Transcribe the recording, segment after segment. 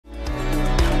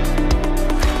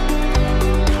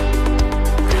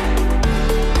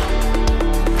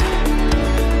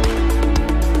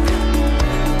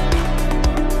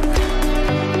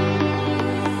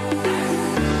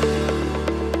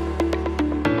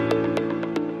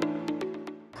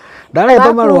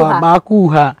Ndareta marua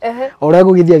makuha. Ora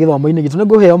gugithia githomo-ini gitu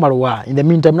niguheo marua. In the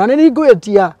meantime na ni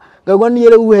ngwetia. Ngagwa ni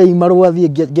riu hei marua thie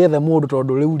gethe mundu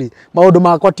tondu riu ri. Maundu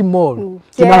makwa ti moru.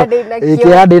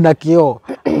 Kiande na kio.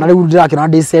 Na riu ndirakira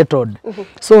ndi settled.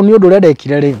 So ni undu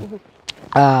rendekire ri.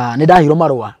 Ni ndahiro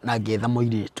marua na ngetha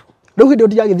muiritu. Riu hindi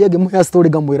ndiagithia ngimuhe story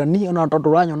ngamwira ni ona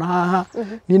tondu uranyona haha.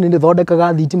 Ni ni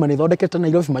thondekaga thitima ni thondekete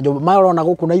Nairobi majo marona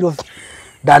guku Nairobi.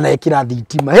 Ndanekira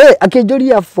thitima. Hey,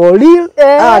 akinjuria for real?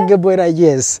 Ngimwira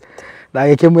yes. Na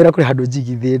ngikimwira kuri handu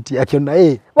njigithiti akiona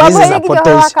this is a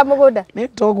potential. Ni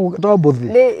to bothi.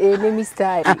 Ni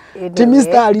Mr. Ti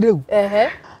Mr. riu.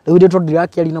 Riu ndi tondu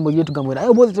ndirakiari na muiritu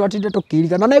ngamwira muthi twatinde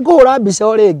tukirika na nguhura mbica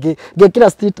o ringi ngekira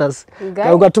status.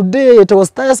 Ngauga today it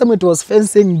was tiresome, it was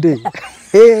fencing day.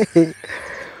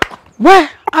 We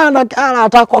ana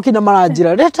atakwa kina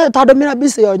maranjira leta tandumira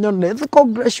mbica yo nyone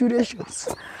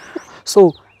congratulations.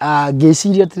 So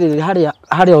ngeciria tiriri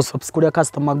haria usubscribe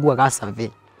customer guaga survey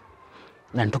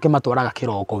na ntoke matwaraga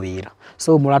kiroko wira.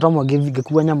 So murata mwe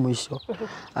ngikuwa nyamu icio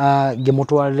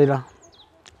ngimutwarira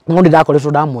ngondi ndakoretwo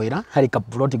ndamwira hari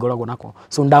kaploti goragwo nako.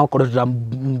 So ndakoretwo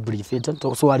ndambriefete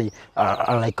so ari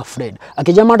like a friend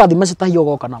akija matathi macitahio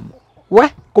goka namo we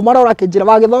kumarora kinjira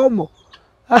wa githomo.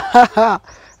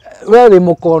 Wewe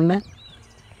mukone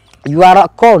you are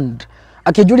conned.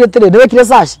 Akijuria tiri ndwekire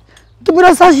sashi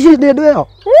kimira sashi ndio yo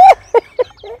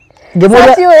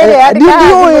ngemoja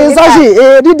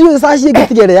ndio sashi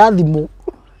gitigere ya thimu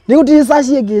ni gutiri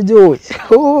sashi nginjui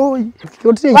oi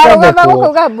gutiri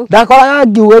ikabu ndakora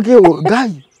ngiuga kiu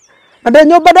ngai ande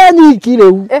nyomba ndanyiki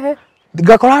riu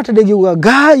ngakora ati ngiuga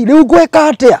ngai riu gweka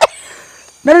atia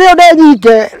na riu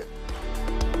ndanyike.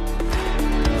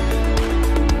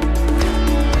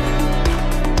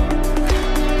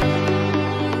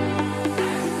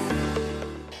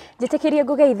 Njitekirie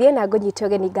ngugeithie na ngunyite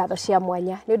ugeni ngatho cia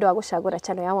mwanya ni undu wa gucagura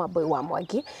channel ya Wambui wa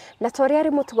Mwangi na toria ari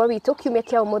mutugo witu kiumia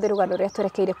kia umuthi rugano ria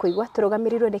turekeire kuigwa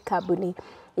turugamirirwe ni kambuni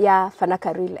ya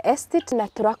Fanaka Real Estate na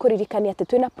turakuririkania ati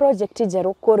twina project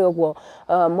njeru kuri ogwo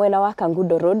mwena wa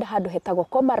Kangundo Road handu hetagwo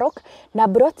Komarok na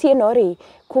broti ino ri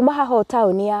kuma haho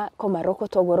town ya Komarok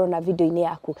togoro na video ini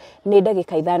yaku ni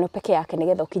ndagika 5 peke yake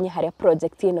nigetha ukinye haria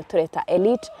project ino tureta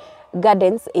Elite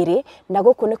Gardens iri na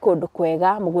guku ni kundu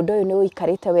kwega mugundo uyu ni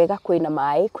uikarite wega kwina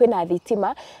mai kwina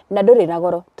thitima na nduri na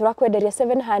goro turakwenderia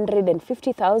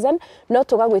 750,000 no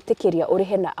tugagwitikiria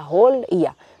urihe na a whole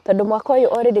year tondu mwaka uyu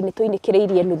already ni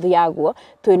tuinikiriirie nuthu yaguo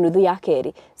twi nuthu ya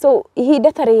keri. So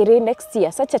ihinda tariri next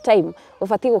year such a time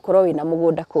ufati gukorwo wina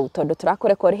mugunda kuu tondu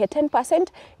turakureka urihe 10%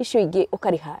 icio ingi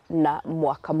ukariha na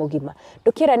mwaka mugima.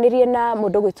 Ndukiranirie na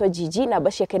mundu gwitwo Gigi na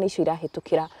mba ciake ni icio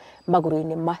irahitukira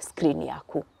maguru-ini ma screen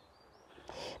yaku.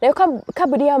 Na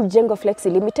kambuni ya Mjengo Flex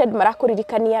Limited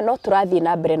marakuririkania no turathie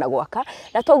na mbere na gwaka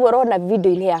na togorona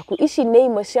video ile yaku ici nĩ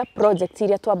imwe cia project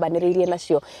iria twambanĩrĩirie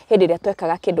nacio hĩndĩ ĩrĩa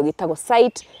twekaga kĩndũ gĩtagwo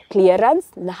site clearance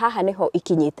na haha niho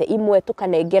ikinyite imwe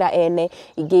tukanengera ene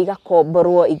ingĩ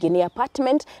igakomborwo ingĩ nĩ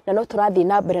apartment na no turathie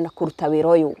na mbere na kuruta wĩra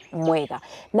ũyũ mwega.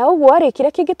 Na ũguo rĩ kĩrĩa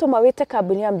kĩngĩtũma wĩte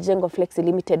kambuni ya Mjengo Flex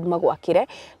Limited magwakire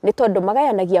nĩ tondũ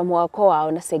magayanagia mwako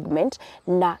wao na segment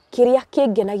na kĩrĩa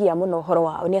kĩngenagia mũno ũhoro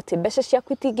wao nĩ atĩ mbeca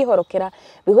ciaku itingĩhorokera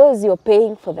because you're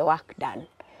paying for the work done.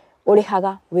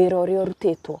 Urihaga wira uria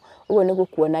urutitwo uguo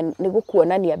ni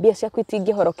gukuonania mbia ciaku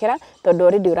itingĩhorokera tondu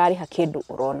already urariha kindu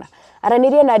urona.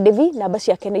 Aranirie na Devi namba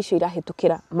ciake nĩ icio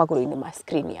irahitukira maguru-ini ma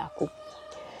screen yaku.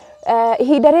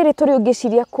 Ihinda rĩrĩ tũrĩ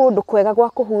ũngĩciria kũndũ kwega gwa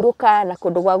kũhurũka na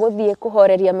kũndũ gwa gũthiĩ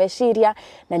kũhoreria meciria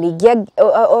na ningĩ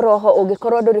oroho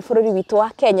ũngĩkorwo ndũrĩ bũrũri witũ wa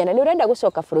Kenya na nĩ ũrenda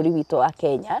gũcoka bũrũri witũ wa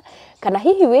Kenya kana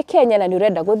hihi wĩ Kenya na nĩ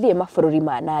ũrenda gũthiĩ mabũrũri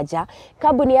ma nanja,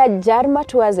 kambuni ya Jarma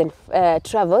Tours and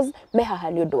Travels me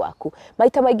haha nĩ ũndũ waku.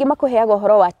 Maita maingĩ makũheaga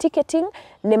ũhoro wa ticketing,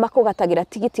 nĩ makũgatagĩra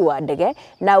tigiti wa ndege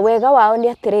na wega wao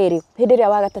nĩ atĩrĩrĩ hĩndĩ ĩrĩa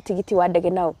wagata tigiti wa ndege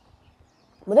nao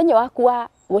mũthenya waku wa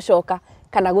gũcoka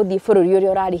kana guthie bũrũri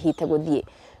ũrĩa ũrarĩhĩte guthie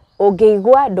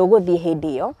ũngĩigua ndũgũthie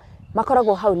hĩndĩ ĩyo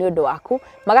makoragwo hau nĩ ũndũ waku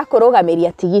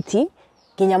magakũrũgamĩria tigiti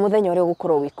nginya mũthenya ũrĩa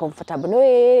ũgũkorwo wĩ comfortable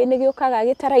nĩ gĩũkaga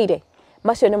gĩtaraire.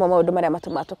 Macio nĩmo maũndũ marĩa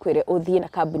matũmaga tũkwĩre ũthie na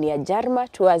kambuni ya Jarma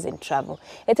Tours and Travel.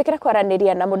 Etĩkĩra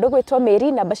kwaranĩria na mũndũ gwĩtwo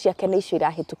Mary, namba ciake nĩ icio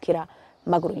irahĩtũkĩra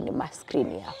magũrũ-inĩ ma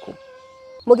screen yaku.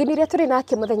 Mugeni ria turi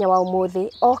nake muthenya wa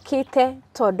umuthi okite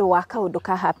tondu wa kaundu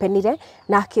ka happenire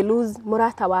na akilose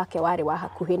murata wake wari wa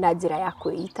hakuhi na njira ya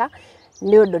kwĩita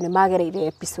ni undu ni magereire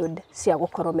episode cia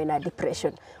gukorwo mena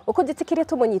depression. Ukunjitikirie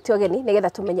tumunyite ogeni nigetha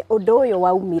tumenye undu uyu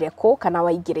waumire ku kana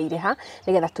waingĩrĩire ha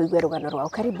nigetha tuigue rugano rwao.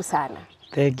 Karibu sana.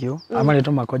 Thank you.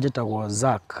 Amarĩtwo makwa njĩtagwo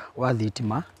Zack wa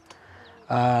thitima.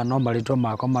 No marĩtwo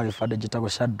makwa marĩ bande njĩtagwo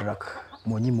Shadrack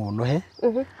Munyi Munuhe.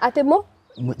 Atimo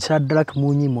Shadrack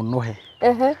Munyi Munohe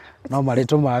no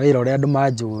marĩtwo ma wĩra ũrĩa andũ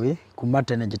manjũĩ kuma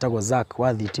tene njĩtagwo Zack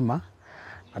wa thitima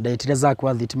na ndetire Zack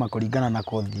wa thitima kũringana na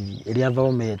kothi ĩrĩa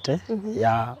thomete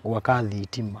ya gwaka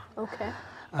thitima.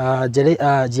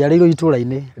 Njiarĩirwo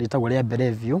itũũra-inĩ rĩtagwo rĩa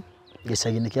Bereview,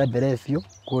 gĩcagi-inĩ kĩa Bereview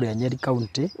kũrĩa Nyeri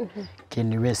County,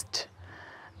 Keni West.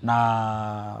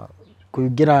 Na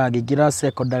ngĩingĩra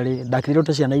secondary ndakĩrĩirwo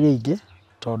ta ciana iria ingĩ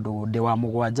tondũ ndĩ wa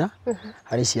mũgwanja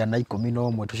harĩ ciana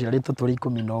 11 tũciarĩtwo tũrĩ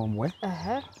 11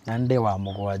 na ndĩ wa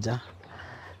mũgwanja.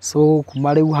 So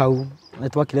kuma rĩu hau nĩ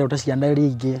twakĩrĩirwo ta ciana iria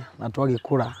ingĩ na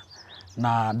twagĩkũra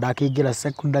na ndakĩingĩra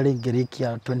secondary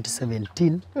ngĩrĩkia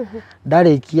 2017.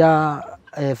 Ndarĩkia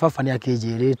baba nĩ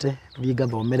akĩnjĩrĩte thiĩ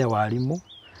ngathomere warimũ,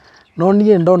 no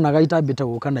niĩ ndonaga itambĩte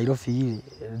gũka Nairobi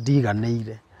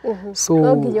ndiganĩire. So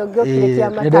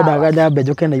nĩndendaga nyambe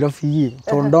njoke Nairobi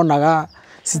tondũ ndonaga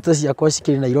sister ciakwa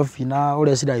cikĩrĩ Nairobi na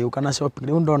ũrĩa ciragĩũka na shopping,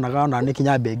 rĩu ndonaga ona nĩ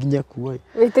kinyambe nginya kuo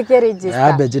wĩtĩke register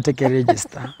nyambe njĩtĩke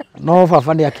register. No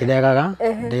baba nĩ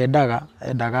akĩregaga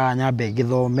endaga nyambe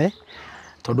ngĩthome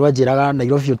tondũ anjĩraga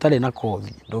Nairobi ũtarĩ na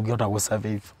kothi ndũngĩhota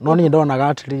gũ-survive. No niĩ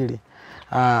ndonaga atĩrĩrĩ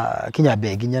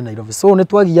kinyambe nginya Nairobi. So nĩ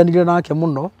twagianire nake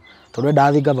mũno tondũ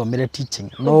ndathiĩ ngathomere teaching,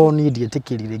 no niĩ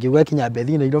ndietĩkĩrire ngiuga kinyambe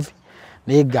thiĩ Nairobi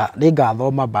nĩ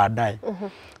ngathoma baadaye.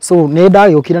 So nĩ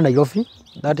ndagĩũkire Nairobi,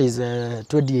 that is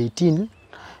 2018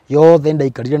 yothe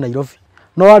ndaikarire Nairobi.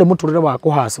 No warĩ mũtũrĩre wa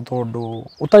kũhaca tondũ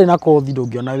ũtarĩ na kothi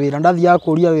ndũngĩona wĩra, ndathiaga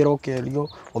kũũria wĩra ũkerio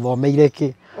ũthomeire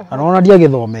kĩ na ona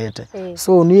ndiagĩthomete.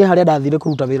 So niĩ harĩa ndathire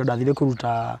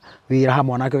kũruta wĩra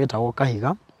hamwe nake wetagwo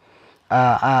Kahiga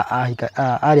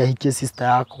arĩa ahikie sister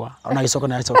yakwa ona gĩcoka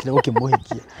nĩ acokire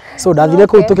gũkĩmũhikia. So ndathire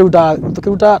kũu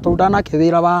tũkĩruta nake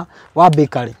wĩra wa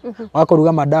bakery wa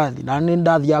kũruga mandathi na nĩ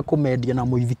ndathiaga kũmendia na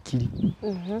mũithikiri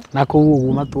na kũu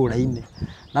ũguo matũũra-inĩ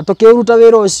na tũkĩruta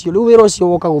wĩra ũcio. Rĩu wĩra ũcio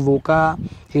woka gũthũka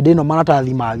hĩndĩ ĩno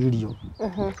maratathi magirio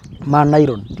ma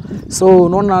nylon. So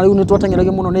nona rĩu nĩ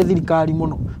twateng'eragia mũno nĩ thirikari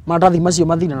mũno maratathi macio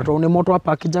mathire na tondũ nĩmo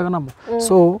twapakinjaga namo.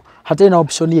 So hatarĩ na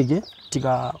option ĩngĩ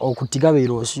tiga o gũtiga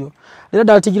wĩra ũcio. Rĩrĩa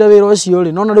ndatigire wĩra ũcio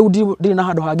rĩ nona rĩu ndirĩ na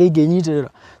handũ hangĩ ingĩnyitĩrĩra.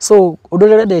 So ũndũ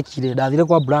ũrĩa ndekire ndathire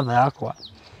kwa brother yakwa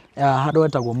handũ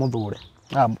hetagwo Mũthũre,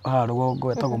 rũgongo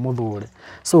hetagwo Mũthũre.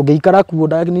 So ngĩikara kuo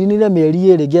ndaninire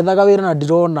mĩeri 2 ngĩethaga wĩra na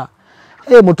ndirona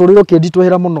mũtũrĩre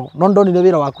ũkĩnditũhĩra mũno. No ndonire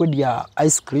wĩra wa kwendia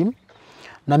ice cream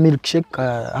na milkshake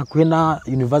hakuhĩ na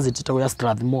university ĩtagwo ya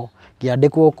Strathmore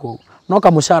ngĩandĩkwo kũu, no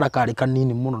kamũcara karĩ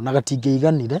kanini mũno na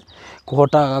gatingĩiganire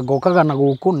kũhota ngokaga na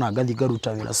gũkũ na ngathiĩ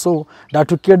ngaruta wĩra. So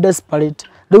ndatuĩkire desperate,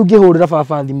 rĩu ngĩhũrĩra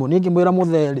baba thimũ niĩ ngĩmwĩra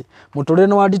mũtheri mũtũrĩre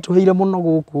nĩ wanditũhĩire mũno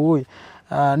gũkũ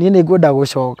niĩ nĩ ngwenda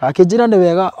gũcoka. Akĩnjĩra nĩ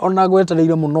wega ona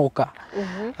gwetereire mũno ka.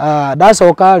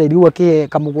 Ndacoka rĩ rĩu akĩhe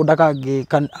kamũgũnda kangĩ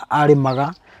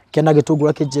arĩmaga kena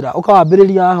gĩtũngũra akĩnjĩra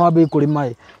ũkawambĩrĩria haha wambĩrĩrie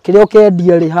kũrĩma kĩrĩa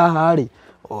ũkendia rĩ haha rĩ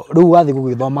rĩu wathiĩ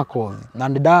gũgĩthoma kothi. Na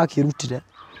nĩ ndakĩrutire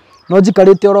no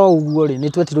njikarĩte oro ũguo rĩ nĩ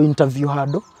twetirwo interview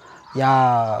handũ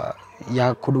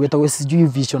ya kũndũ gwĩtagwo SG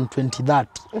Vision 2030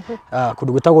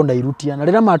 kũndũ gwĩtagwo Nairutia. Na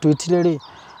rĩrĩa matwĩtire rĩ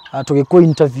tũgĩkwo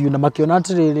interview na makĩona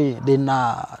atĩrĩrĩ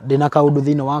ndĩna kaũndũ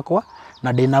thĩinĩ wakwa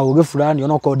na ndĩna ũgĩ fulani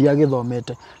ona okorwo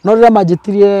ndiagĩthomete. No rĩrĩa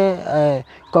manjĩtirie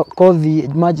kothi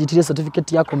manjĩtirie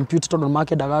certificate ya computer tondũ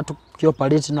makĩendaga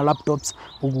tũkĩoperate na laptops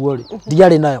ũguo rĩ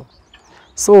ndiarĩ nayo.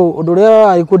 So ũndũ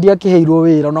ũrĩa arĩkuo ndiakĩheirwo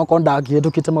wĩra ona okorwo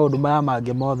ndakĩhĩtũkĩte maũndũ maya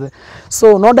mangĩ mothe.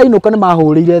 So no ndainũka nĩ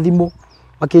mahũrĩire thimũ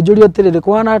makĩnjũria atĩrĩrĩ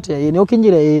kũhana atĩa nĩ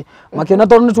ũkinyire makĩona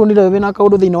tondũ nĩ tuonire wĩna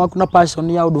kaũndũ thĩinĩ waku na passion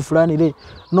ya ũndũ fulani rĩ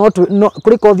no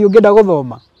kũrĩ kothi ũngĩenda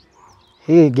gũthoma.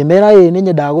 Ngĩmera nĩ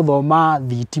nyendaga gũthoma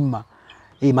thitima.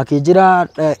 Makĩnjĩra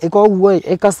ĩka ũguo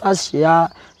ĩka search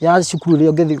ya cukuru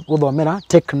ĩrĩa ũngĩthiĩ gũthomera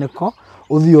technical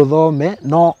ũthiĩ ũthome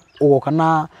no ũgoka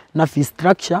na fee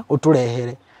structure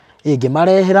ũtũrehere.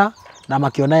 Ngĩmarehera na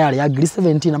makĩona yarĩ ya ngiri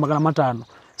 17,500.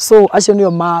 So acio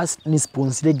nĩo ni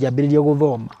sponsor ngĩambĩrĩria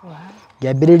gũthoma.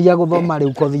 Ngĩambĩrĩria gũthoma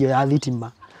rĩu kothi ĩyo ya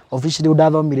thitima. Officially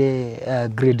ndathomire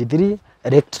grade 3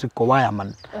 electrical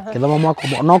wireman. Ngĩthoma mwaka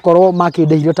ũmwe no korwo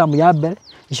makĩndehirio tamu ya mbere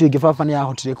icio ingĩ baba nĩ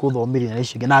yahotire gũthomithia na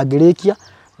icio ingĩ na ngĩrĩkia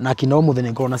na kino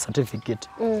mũthenya ngorwo na certificate.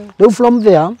 Rĩu from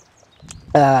there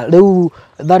rĩu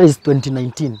that is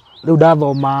 2019 rĩu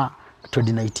ndathoma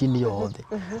 2019 yothe.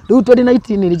 Rĩu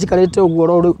 2019 njikarĩte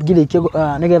ũguo ngĩrĩkia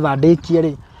nĩgetha ndĩkie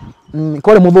rĩ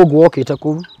kwarĩ mũthũngũ wokĩte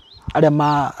kũu arĩa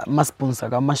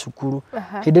masponsaga macukuru.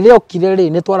 Hĩndĩ ĩrĩa okire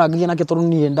rĩ nĩ twarangagia nake tondũ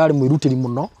niĩ ndarĩ mwĩrutĩri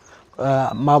mũno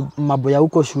mambo ya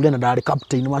huko shule na ndarĩ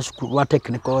captain wa cukuru wa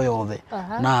technical yothe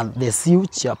na the CU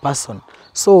chairperson.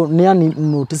 So nĩ ani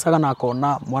noticeaga na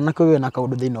akona mwanake ũyũ na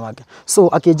kaũndũ thĩinĩ wake. So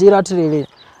akĩnjĩra atĩrĩrĩ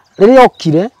riria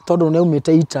okire tondu ne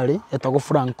umite Italy etagwo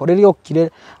Franco riria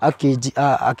okire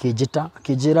akijita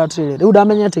akijira atiriri riu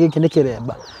ndamenyete giki ni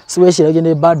kiremba siweciragia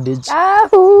ni bandage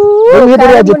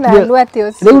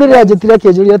riu riria njitire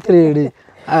akinjuria atiriri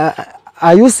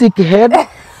are you sick head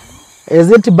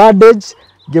is it bandage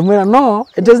ngimwira no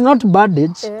it is not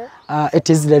bandage it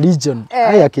is religion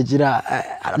aya akijira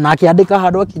na akiandika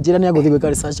handu akijira ni aguthi gwika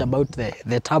research about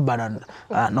the turban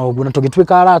na uguo na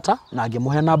tugitwika arata na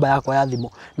ngimuhe namba yakwa ya thimu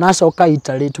na acoka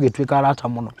Italy tugitwika arata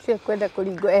muno cio kwenda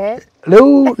kuringo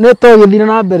riu ni tugithina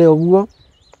na mbere uguo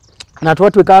na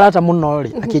twatwika arata muno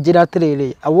ri akijira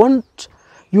atiriri I want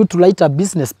you to write a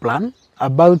business plan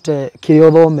about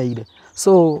kirio thomeire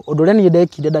so undu ria ni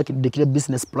ndekire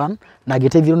business plan na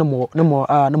ngiteithio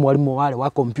ni mwarimu wale wa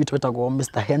computer wetagwo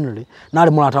Mr Henry na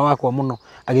ari murata wakwa muno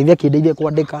agithia kindeithia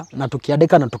kwandika na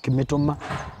tukiandika na tukimituma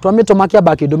twamituma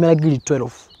kiamba kindumira 12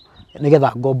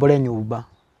 nigetha ngombore nyumba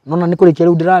nona ni kurikia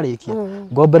riu ndirarikia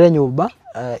ngombore nyumba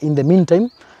in the meantime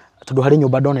tondu hari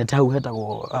nyumba ndonete hau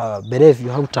hetagwo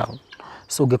Berevio hau town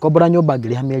so ngikombora nyumba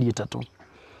ngiriha mieri 3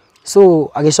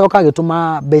 so agicoka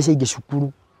agituma mbeca ingi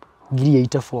cukuru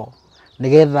 84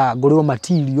 nigetha ngurirwo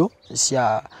material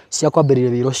cia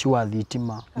kwambiriria wira ucio wa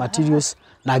thitima materials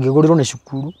na ngigurirwo ni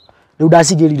cukuru riu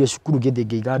ndacigirire cukuru ngithii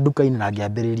ngiiga nduka-ini na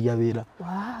ngiambiriria wira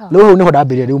riu hau niho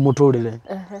ndambiriria riu muturire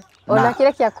ona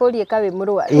kire kia kurie ka wi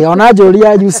murwaru ona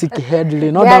njuria music head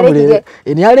ri no ndamurire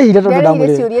ni arihire tondu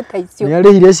ndamurire ni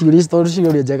arihire ciuria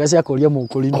ciuria njega cia kuria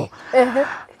mukurino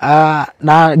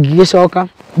na ngigicoka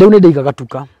riu ni ndigaga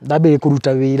tuka ndambire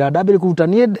kuruta wira ndambire kuruta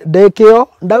nie ndekio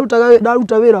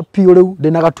ndaruta wira pio riu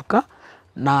ndina gatuka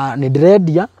na ni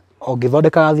ndirendia o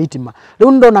ngithondeka thitima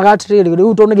riu ndonaga atiriri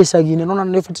riu to ni gicagi-ini nona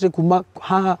ni fatire kuma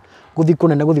haha guthi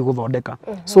kunene guthi guthondeka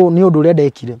so ni undu uria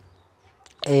ndekire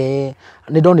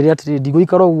ni ndonire atiriri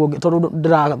ndiguikara uguo tondu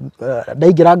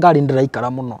ndaingira ngari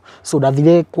ndiraikara muno so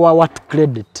ndathire kwa what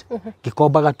credit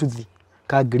gikomba gatuthi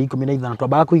ka 15,000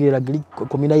 twambaga kuigirira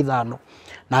 15,000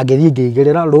 na ngithii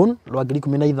ngigirira loan rwa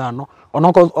 15,000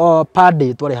 onako per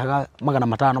day twarehaga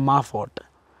 500 ma forte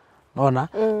nona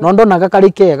no ndonaga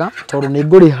kari kega tondu ni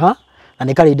nguriha na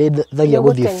ni kari ndeithagia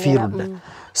guthii field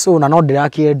so na no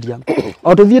ndirakiendia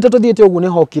o tuthiite uguo ni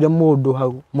hokire mundu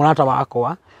hau murata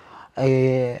wakwa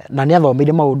na ni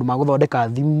athomeire maundu ma guthondeka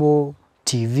thimu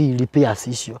TV repairs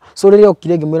icio so riria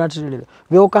okire ngimwira atiriri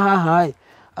we uka haha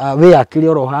we akiri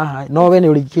oro haha no we ni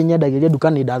uri kinyendagiria duka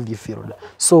ni ndathie field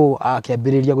so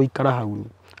akiambiriria guikara hau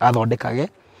athondekage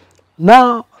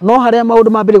na no haria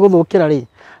maundu mambire guthukira ri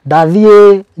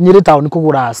ndathie Nyeri town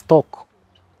kugura stock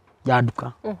ya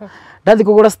duka ndathie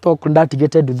kugura stock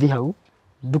ndatigite nduthi hau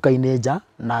duka-ini nja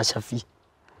na shafi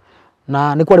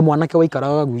na ni kwari mwanake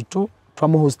waikaraga gwitu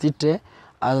twamuhostite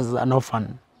as an orphan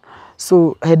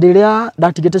so hendiria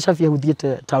ndatigite shafi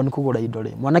ahuthiite town kugura indo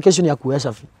ri mwanake ucio ni akuoya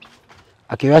shafi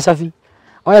akioya shafi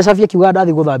oya shafi akiuga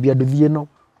ndathi guthambia nduthi ino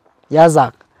ya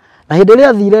Zak na hendiria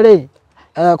athire ri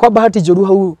kwa bahati njuru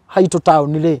hau haitu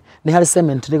town ri ni hari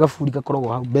cement ri gaburi gakoragwo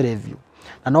hau Berevio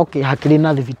na no ke hakiri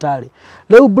na thibitari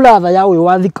riu brother ya uyu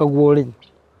wathikagwo ri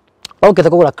okete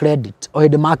kugura credit o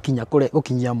hindi makinya kure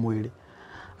gukinyia mwiri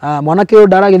mwanake uyu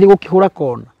ndaragithi gukihura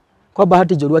kona kwa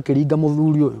bahati njuru akiringa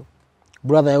muthuri uyu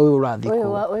brother ya uyu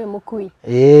urathikwo uyu mukui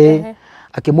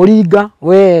akimuringa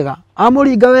wega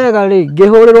amuringa wega ri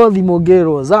ngihurirwo thimu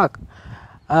ngirwo Zak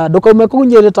ndukaume kuu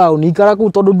Nyeri town ikara kuu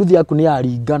tondu nduthi yaku ni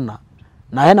yaringana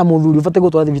na hena muthuri ubate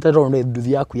gutwara thibitari tondu ni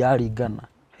nduthi yaku yaringana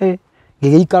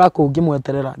ngigiikara kuu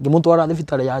ngimweterera ngimutwara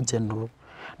thibitari ya general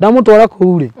ndamutwara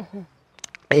kuu ri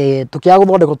tukia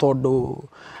guthondeka tondu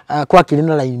kwa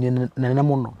kirina line nene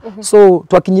muno so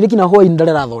twakinyire kina hoi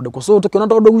ndarera thondeko so tukiona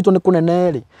tondu gwitu ni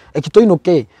kunene ri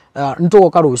ekitoinuke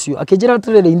nitugoka rucio akinjira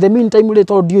atiriri in the meantime ri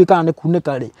tondu ndiui kana ni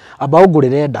kuneka ri amba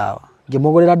ungurire ndawa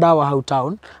ngimugurira ndawa hau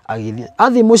town agithie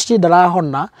athi mucii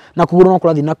ndarahona na kugura no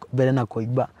kurathi na mbere na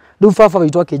kuiba riu baba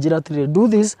witu akinjira atiriri do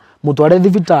this mutware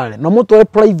thibitari no mutware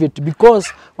private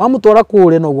because wa mutwara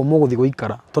kure no guo muguthi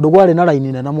guikara tondu gwari na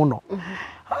line nene muno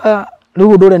riu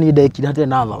undu uria ni ndekire hatire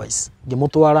na otherwise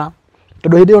ngimutwara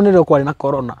tondu hindi iyo nirio kwari na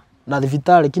corona na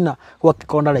thibitari kina kwa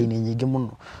kikonda line nyingi muno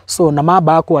so na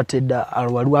mamba ku attend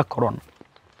arwaru a corona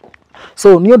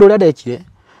so ni undu uria ndekire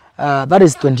that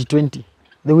is 2020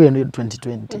 the way in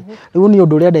 2020 riu ni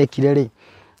undu uria ndekire ri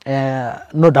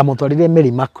no ndamutwarire Mary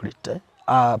Immaculate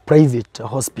private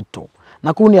hospital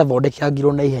na kuu ni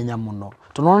athondekagirwo na ihenya muno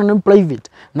tunona ni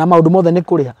private na maundu mothe ni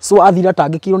kuriha so athira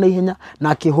tangikirwo na ihenya na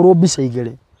akihurwo mbica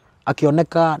igiri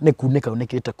akioneka ni kuneka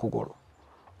unekete kugoro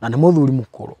na ni muthuri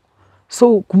mukuru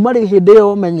so kuma ri hindi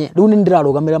yo menye riu ni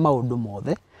ndirarugamira maundu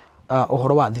mothe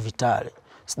uhoro wa thibitari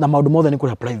na maundu mothe ni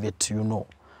kuriha private you know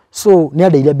so ni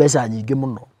andeire mbeca nyingi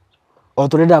muno o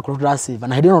turenda kurutira save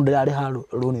na hindi no ndirari ha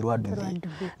runi rwa nduthi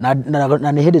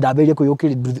na ni hindi ndambiria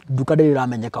kwiyukiria nduka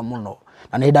ndiramenyeka muno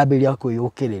na ni ndambiria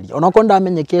kwiyukiriria ona ko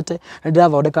ndamenyekete ni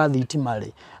ndirathondeka thitima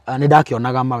ri ni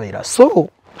ndakionaga mawira so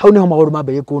hau niho maundu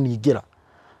mambirie kuningira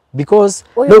because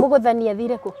uyu muguthani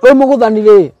athire ku uyu muguthani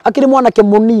ri akiri mwanake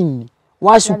munini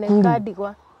wa cukuru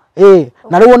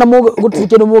na riu ona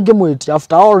gutikindu mungimwiti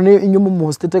after all ni inyumu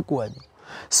muhostete kwanyu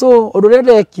so undu ria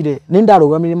ndekire ni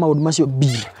ndarugamire maundu macio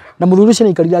bi na muthuri ucio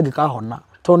ni ikarire angikahona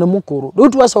to ni mukuru riu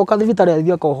twacoka thibitari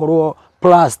athia kohorwo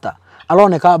plaster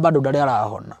aroneka bado ndari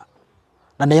arahona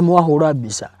na ni mwahura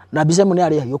mbica na mbica imwe ni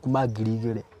arihagio kuma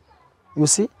 2,000 you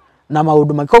see na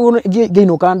maundu makoguo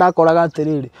ngiinuka ndakoraga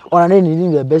atiriri ona ni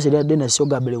nini mbeca iria ndina cio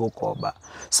ngambire gukomba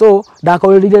so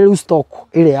ndakorire riu stock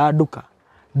ile ya nduka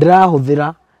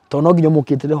ndirahuthira to no nginya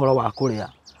mukitire horo wa kuria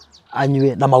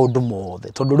anywe na maundu mothe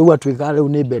tondu riu atwika riu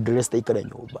ni bed rest ikare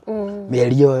nyumba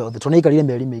mieri yo yothe to naikarire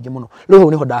mieri mingi muno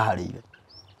riu niho ndaharire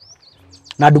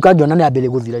na nduka ngiona ni ambire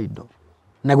guthira indo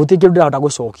na gutikire ndirahota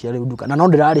gucokia riu nduka na no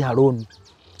ndirari haroni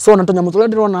so na tonyamu turia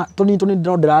ndirona tuni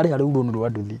ndiro ndirari riu runu rwa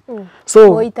nduthi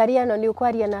so muitariano ni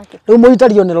ukwaria nake riu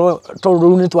muitariano tondu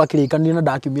riu ni twakirikanire na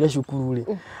ndakiumire cukuru ri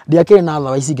ndiakire na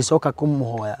thawa ici ngicoka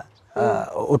kumuhoya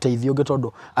uteithio ngi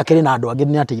tondu akiri na andu angi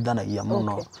ni ateithanagia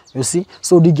muno you see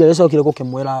so ndingirecokire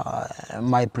gukimwira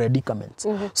my predicaments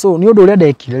so ni undu uria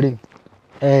ndekire ri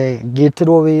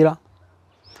ngitirwo wira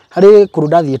hari kuru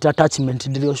ndathiete attachment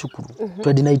ndirio cukuru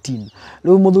 2019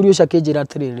 riu muthuri ucio akinjira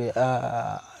atiriri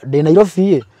ndi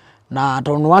Nairobi na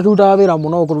tondu wakiruta wira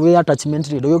muno kuru wi attachment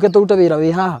ri nduke turuta wira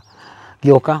wi haha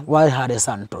gioka wa hare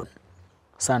Santon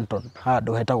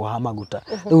handu hetagwo ha maguta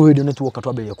riu hindi ni tuoka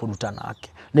twambirie kuruta nake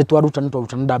ni twaruta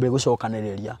ndambire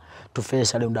gucokaniriria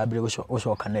tubesha riu ndambire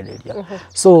gucokaniriria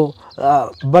so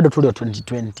bado tuli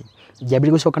 2020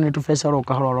 njambire gucokaniriria tubesha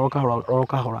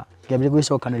rokahora njambire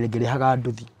gucokaniriria ngirihaga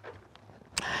nduthi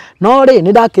no ri ni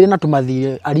ndakire na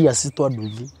tumathire arias twa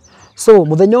nduthi so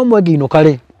muthenya umwe ngiinuka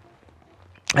ri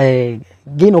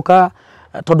ngiinuka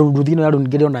tondu nduthi no yaru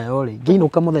ngire nayo ri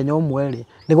ngiinuka muthenya umwe ri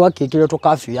ni gwakikiretwo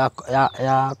curfew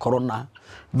ya corona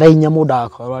thainya muda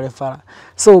akorwo ari bara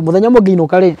so muthenya umwe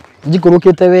ngiinuka ri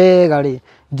njikurukite wega ri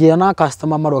ngiona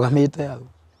customer marugamite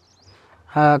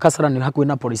Kasarani hakuhi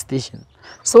na police station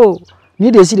so ni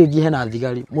ndiciringie hena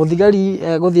thigari muthigari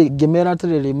guthie ngimera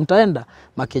atiriri mtaenda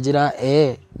makinjira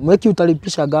mweki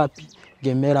utalipisha ngapi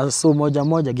ngimera so moja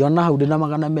ngiona hau ndina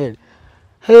 200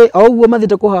 auguo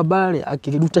mathite kuhamba ri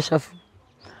akiruta shafu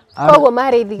koguo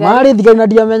mari thigari na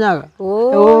ndiamenyaga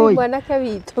oi mwanake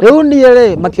witu riu ni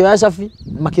ri makioya shafi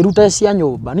makiruta cia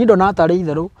nyumba ni ndona atari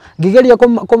itheru ngigeria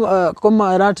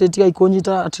koma rateti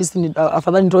ikunyita at least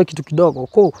afadhali nitoe kitu kidogo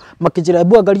ko makinjira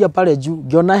ebu angalia pale juu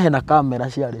ngiona hena kamera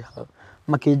ciari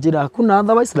makinjira hakuna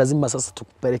otherwise lazima sasa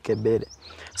tukupeleke mbele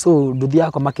so nduthi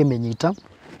yako makimenyita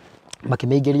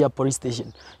makimeigeria police station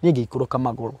ni ngikuruka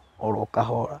maguru oro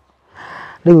kahora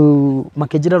riu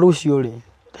makinjira rucio ri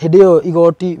hindi yo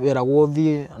igoti weragwo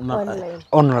thie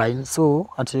online so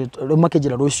ati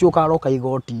makinjira rucio karoka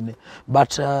igoti-ini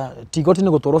but tigoti ni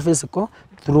gutwaro physical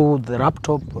through the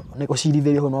laptop ni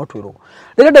gucirithiria no twiro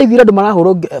rire ndaithira ndu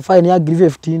marahurwo fine ya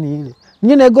 15 ri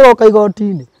nie ne ngoroka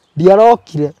igoti-ini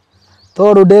ndiarokire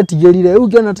tondu ndetigirire riu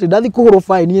ngiona ati ndathi kuhurwo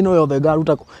fine ino yothe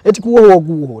ngaruta eti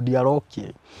kuohwo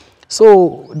ndiarokire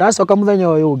so ndacoka muthenya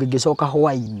uyu ngicoka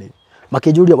hwaini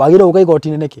makinjuria wagire uka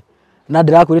igoti-ini niki na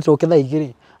ndirakwirite ukitha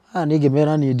igiri ni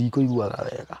ngimera ni ndikuiguaga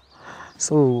wega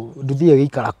so nduthi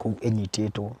agikara ku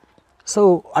enyititwo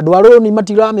so andu aru ni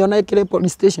matirameona ikire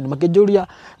police station makinjuria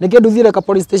niki nduthire ka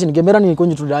police station ngimera ni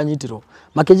kunyitu ndanyitirwo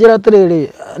makinjira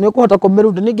atiriri ni ukuhota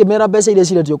kumiruta ni ngimera mbeca iria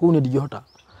ciretio kuu ni ndingihota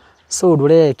so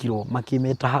ndurekirwo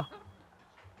makimetaha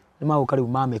ni maguka riu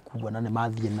mamekua na ni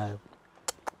mathie nayo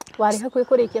wari hakuhi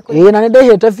kurikia kuri na ni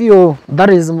ndihite biu that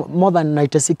is more than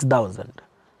 96,000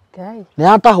 okay ni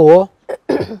atahwo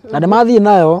na ni mathie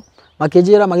nayo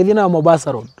makinjira magithie nayo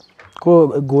Mombasa road ko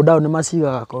go down ni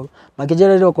macigaga ko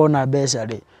makinjira rio kona mbeca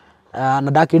ri na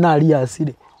ndakina arias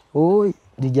ri oi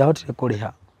ndingihotire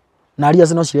kuriha na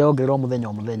arias no cireongererwo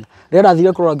muthenya rira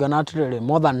ndathire kurora ngiona atiriri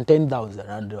more than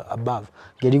 10,000 and above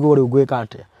ngirigo riu gwika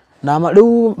atia na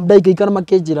riu ndaikikana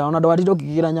makinjira ona ndwarire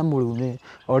kigira nyamu riu ni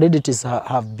already it is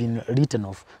have been written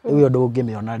off riu ndu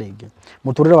ngimiona ringi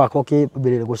muturire wakwa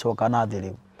kibirire gucoka na thi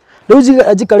riu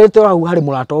njikarite hau hari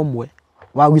murata umwe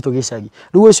wa gwitu gicagi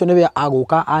riu ucio niwe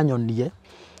aguka anyonie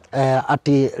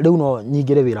ati riu no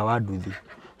nyingire wira wa nduthi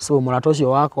so murata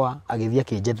ucio wakwa agithia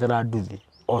kinjethera nduthi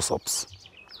osops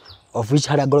of which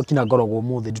hari kina ngorogwo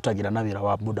muthi ndutagira na wira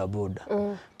wa boda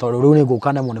tondu riu ni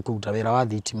ngukana mo ni kuruta wira wa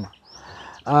thitima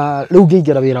riu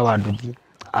ngiingira wira wa nduthi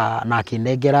na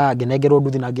ngenengerwo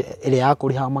nduthi na ĩrĩa ya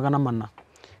kũrĩha 400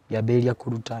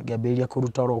 ngĩambĩrĩria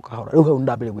kũruta oro kahora rĩu hau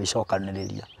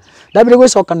ndambĩrĩria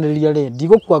gwĩcokanĩrĩria rĩ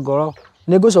ndigũkua ngoro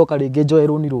nĩngũcoka rĩngĩ njoe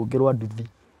rũni rũngĩ rwa nduthi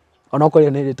ona okorwo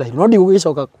nĩ rĩtahirwo no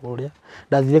ndigũgĩcoka kũrĩa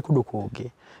ndathire kũndũ kũngĩ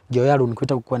ngĩoya rũni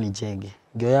kwĩtagwo kwa Nijenge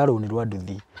ngĩoya rũni rwa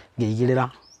nduthi ngĩigĩrĩra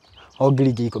o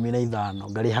ngiri 15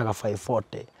 ngarĩhaga 540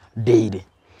 daily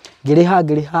ngĩrĩha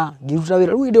ngĩruta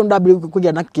wĩra rĩu ndio ndambĩrĩria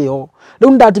kũgĩa na kĩo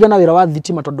rĩu ndatiga na wĩra wa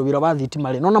thitima tondũ wĩra wa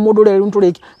thitima rĩ nona mũndũ ũrĩa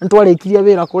rĩu nĩtwarĩkirie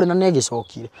wĩra kũrĩ na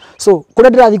nĩagĩcokire so kũrĩa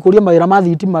ndĩrathiĩ kũria mawĩra ma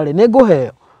thitima rĩ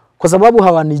nĩngũheo kwa sababu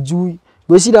hawanijui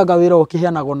gwĩciraga wĩra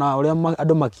ũkĩheanagwo na ũrĩa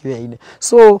andũ makĩoyaine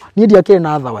so niĩ ndiakĩrĩ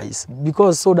na otherwise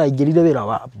because so ndaingĩrire wĩra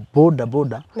wa boda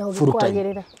full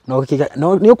time no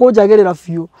nĩ ũkũnjagĩrĩra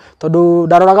biũ tondũ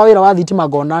ndaroraga wĩra wa thitima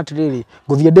ngona atĩrĩrĩ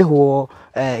ngũthiĩ ndĩhwo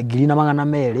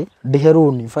 200,000 ndĩhe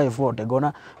rũni 540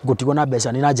 ngona ngũtigwo na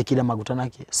mbeca nĩ nanjĩkire maguta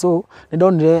nake so nĩ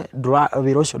ndonire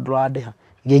wĩra ũcio ndũrandeha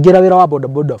ngĩingĩra wĩra wa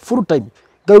boda full time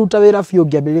ngaruta wĩra biũ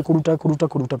ngĩambĩrĩria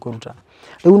kũruta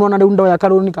rĩu nona rĩu ndoya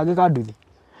karũni kangĩ ka nduthi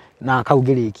na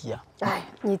kaugĩrĩkia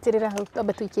nyitirira hau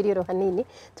twambe tuikirie ro hanini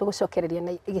tugucokereria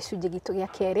na gĩcunjĩ gitu gĩa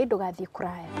kerĩ ndũgathiĩ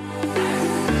kũraya.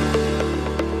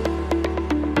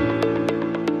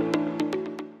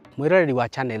 Mwiroreri wa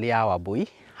channel ya Wambui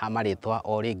hamaritwa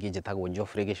o rĩngĩ njĩtagwo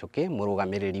Geoffrey Gĩcũkĩ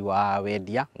mũrũgamĩrĩri wa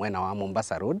wendia mwena wa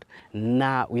Mombasa Road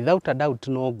na without a doubt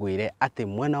no ngwĩre atĩ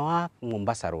mwena wa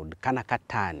Mombasa Road kana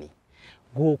Katani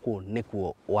gũkũ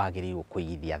nĩkuo wagĩrĩirwo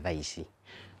kũigithia thaa ici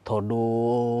tondu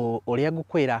ũrĩa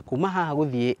ngũkwĩra kuma haha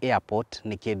gũthiĩ airport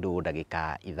nĩ kĩndũ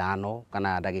ndagĩka 5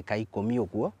 kana ndagĩka 10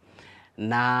 ũguo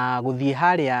na gũthiĩ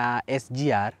harĩa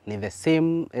SGR ni the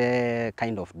same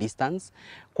kind of distance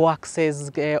ku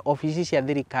access offices cia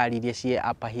thirikari iria cie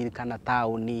upper hill kana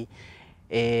tauni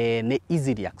ni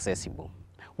easily accessible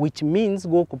which means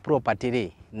gũkũ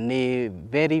property ni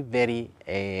very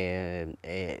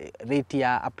rate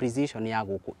ya appreciation ya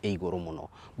gũkũ igũrũ mũno.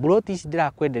 Ploti ici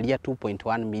ndirakwenderia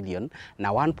 2.1 million na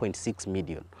 1.6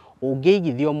 million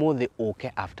ũngĩigithio mũthĩ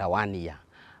ũke after 1 year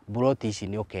ploti ici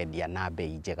nĩ ũkendia na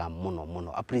bei njega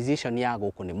mũno appreciation ya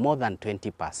gũkũ ni more than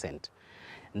 20%.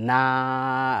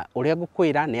 Na ũrĩa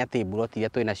ngũkwĩra nĩ atĩ ploti iria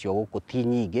twĩ nacio gũkũ ti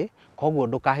nyingĩ koguo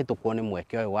ndũkahĩtũkwo nĩ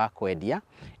mweke ũyũ wa kwendia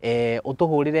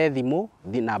ũtũhũrĩre thimũ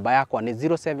namba yakwa nĩ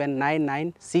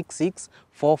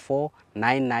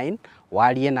 0799664499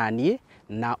 warie naniĩ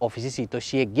na ofisi citũ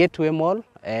cie Gateway Mall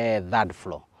 3rd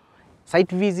floor.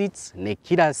 Site visits nĩ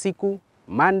kila siku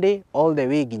Monday all the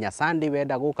way nginya Sunday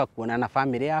wenda gũka kuona na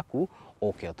family yaku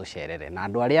oke ũtũcerere na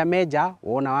andũ arĩa menja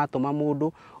wona watũma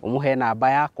mũndũ ũmũhe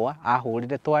namba yakwa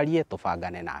ahũrĩre twarie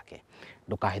tũbangane nake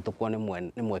ndũkahĩtũkwo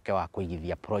nĩ mweke wa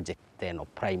kũigithia project ĩno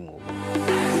prime.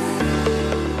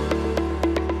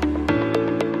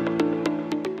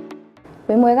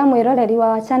 Wĩ mwega mwĩroreri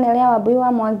wa channel ya Wambui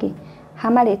wa Mwangi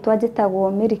hamarĩtwa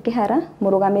njĩtagwo Mary Kĩhara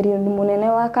mũrũgamĩrĩri mũnene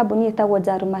wa kambuni ĩtagwo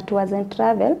Jaruma Tours and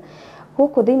Travel.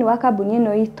 Gũkũ thĩinĩ wa kambuni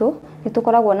ĩno itũ nĩ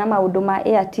tũkoragwo na maũndũ ma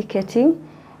air ticketing.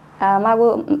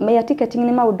 Air ticketing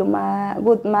nĩ maũndũ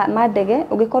ma ndege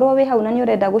ũngĩkorwo wĩ hau na nĩ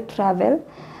ũrenda gũ travel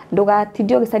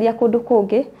ndũgatindie ũgĩcaria kũndũ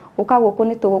kũngĩ ũka gũkũ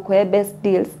nĩ tũgũkũhe best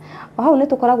deals. O hau nĩ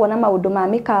tũkoragwo na maũndũ ma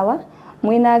mĩkawa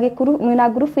mwĩna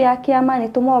group ya kĩama nĩ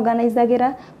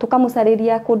tũmorganizagĩra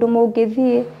tũkamũcarĩria kũndũ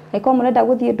mũngĩthiĩ angĩkorwo mũrenda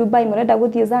gũthiĩ Dubai mũrenda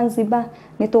gũthiĩ Zanzibar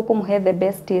nĩ tũkũmũhe the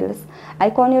best deals.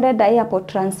 Angĩkorwo nĩ ũrenda airport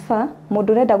transfer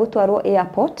mũndũ ũrenda gũtwarwo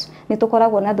airport nĩ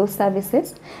tũkoragwo na those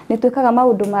services. Nĩ twĩkaga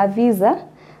maũndũ ma visa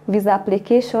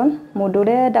application mũndũ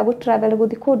ũrenda gũ travel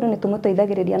gũthiĩ kũndũ nĩ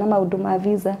tũmũteithagĩrĩria na maũndũ ma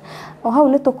visa. O hau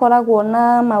nĩ tũkoragwo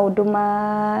na maũndũ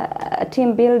ma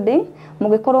team building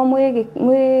mũgĩkorwo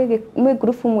mwĩ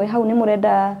group mwe hau nĩ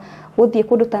mũrenda gũthiĩ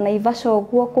kũndũ ta Naivasha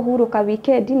ũguo kũhurũka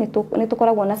weekend nĩ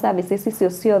tũkoragwo na services icio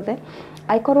ciothe.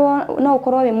 Angĩkorwo no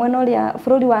ũkorwo wĩ mwena ũrĩa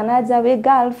bũrũri wa nanja wĩ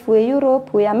Gulf wĩ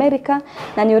Europe wĩ America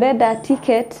na nĩ ũrenda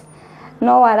ticket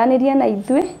no waranĩrie na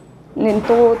ithuĩ nĩ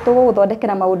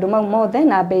tũgũgũthondekera maũndũ mau mothe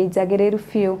na bei njagĩrĩru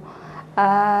biũ.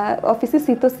 Ofisi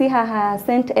citũ ci haha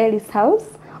St Ellis House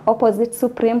opposite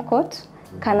Supreme Court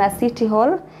kana City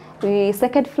Hall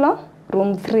 2nd floor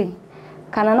room 3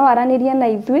 kana no waranĩrie na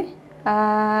ithuĩ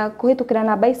kũhĩtũkĩra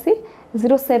namba ici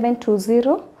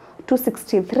 0720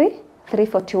 263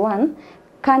 341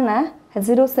 kana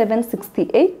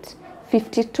 0768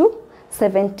 52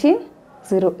 17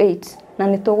 08 na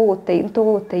nĩ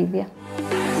tũgũgũteithia.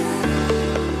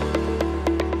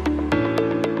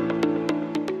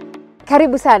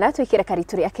 Karibu sana twikire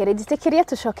karitu rĩa kerĩ njĩtĩkĩria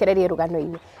tũcokererie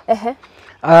rũgano-inĩ.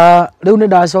 Rĩu nĩ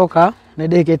ndacoka nĩ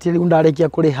ndĩkĩtie rĩu ndarĩkia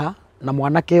kũrĩha na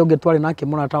mwanake ũngĩ twarĩ nake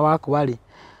mũrata wakwa rĩ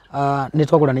nä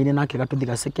twagåranä nake gatuthi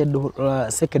ga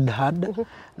second hand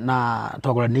na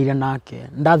twagåranä nake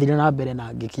ndathire na mbere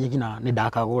na ngäkinya nä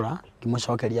ndakagåra ngä må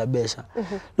cokeria mbeca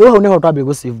rä u hau nä ho twambä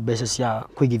gå save mbeca cia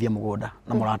kå igithia må gå nda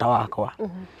na må rata wakwa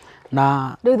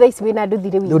na rä u thaa ici wä na nduthi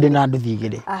rä u ndä na nduthi igä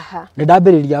rä nä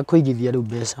ndambä rä ria kå igithia rä u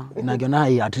mbeca na ngä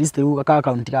ona at least rä u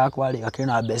akaunti gakwa rä gakä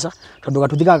na mbeca tondå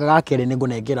gatuthi gaka gakerä nä ngå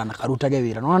nengera na karutage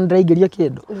wä ra no nä ndäraingä ria kä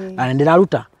ndå na nä ndä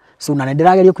raruta so na nä ndä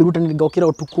rageria kwä ruta nä ngokä ra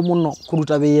å tukå må no kå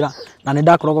ruta wä ra na nä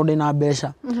ndakoragwo ndä na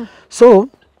mbeca so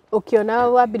ukiona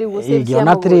wambire gå save cia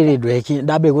ngĩona atĩrĩrĩ ndweki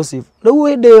ndambire gå save rĩu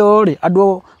hĩndĩ ĩyo rĩ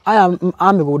andũ aya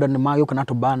a mĩgũnda nĩ magĩũka na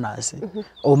tũbanners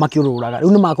o makĩũrũraga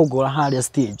rĩu nĩ makũngũra harĩa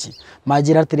stage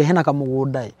manjĩra atĩrĩ hena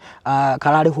kamũgũnda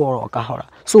kararĩhwo oro kahora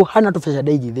so hana tũbeca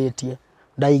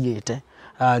ndaigĩte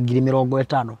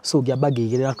 50,000 so ngĩamba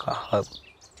ngĩigĩrĩra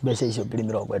mbeca icio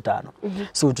 50,000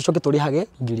 so tũcoke tũrĩhage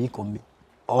 10,000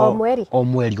 o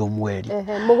mweri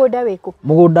mugunda wiku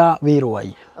mugunda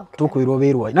wirwai tukwirwo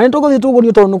wirwai na nituguthi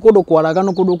tugurio tondu kundu kwaraga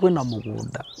no kundu kwina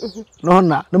mugunda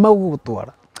nona ni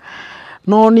magugutwara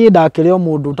no ni ndakire o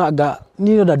mundu tanga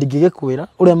ni ndingigikwira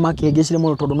uria makingicire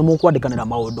muno tondu ni mukwandikanira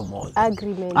maundu mothe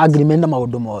agreement na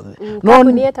maundu mothe no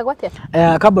ni etagwo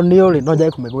atia company yori no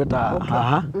njai kumigweta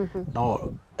haha no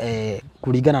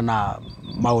kuringana na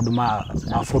maundu ma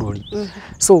bururi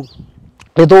so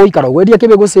Reto ikara gwedia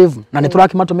kibe go save na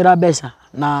niturakimatumira mbeca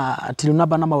na till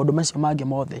namba na maundu macio mangĩ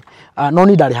mothe no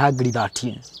ni ndari hagri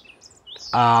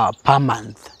 13 per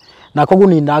month na koguo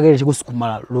ni ndagereje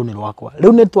gusukuma runi rwakwa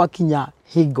riu ni twakinya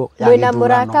hingo ya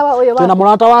githurano twina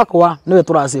murata wakwa niwe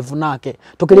turasave nake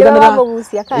tukiriganira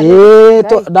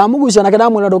ndamugucia nake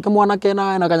ndamwira nduke mwanake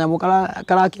na kanyamu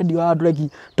karakendio andureki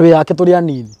twi yake turi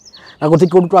anini na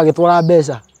gutikundu twagitwara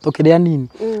mbeca tukiria nini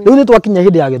riu ni twakinya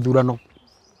hindi ya githurano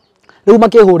riu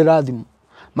makihurira thimu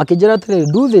makinjira atiriri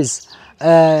do this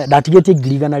ndatigetie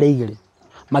 1,200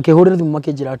 makihurira thimu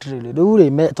makinjira atiriri riu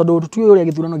ri tondu tutuye uria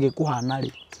githurano gikuhana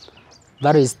ri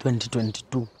that is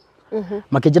 2022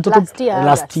 makinjira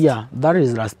last year that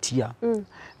is last year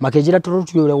makinjira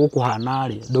tutuye uria gukuhana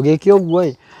ri ndugike uguo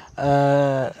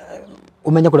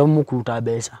umenye kuria mukuruta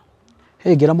mbeca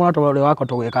ngira murata uria wakwa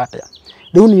tugwika atia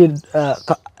riu ni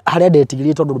haria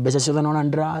ndetigirie tondu mbeca ciothe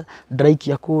nona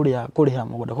ndiraikia kuriha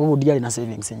mugunda koguo ndiari na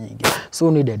savings nyingi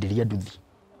so ni ndendirie nduthi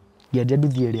ngendia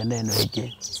nduthi iria nene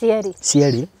ingi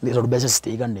cieri tondu mbeca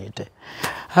citiiganite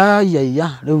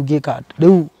ayaya riu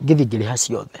ngithi ngiriha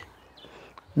ciothe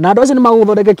na andu acio ni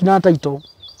maguthondeka kina taito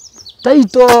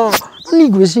ni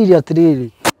ngwiciria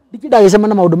atiriri ndikindagicema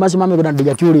na maundu macio ma migunda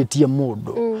ndigakiuritie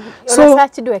mundu so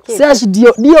search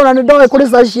dio na ndoe kuri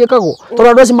search yekagwo tondu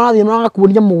andu acio marathie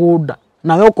magakuonia mugunda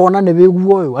nawe ukona ni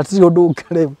wiguo uyu atiri undu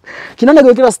ukare kina ne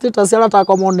gwikira status ala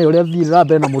takwa mone uria thira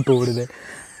mbere na muturire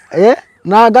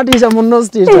na ngatisha muno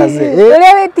status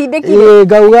uria witindikire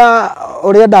ngauga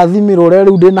uria ndathimirwo uria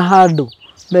riu ndi na handu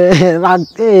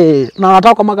na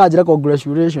atakwa makanjira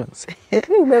congratulations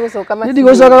ndi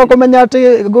gucoka kumenya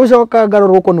ati gucoka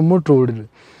ngarorwo ni muturire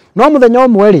no muthenya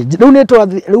umwe ri riu ni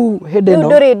twathi riu hindi no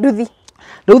nduri nduthi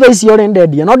riu tha icio ri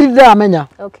ndendia no ndiramenya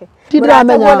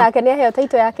ndiramenya nake ni aheo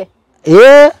taito yake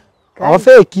o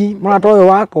feki murata uyu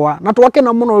wakwa na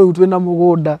twakena muno riu twina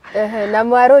mugunda na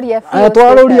mwaruria bio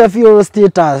twaruria bio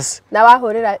status na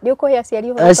wahurira ni ukuhia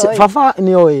ciari baba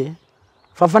ni oi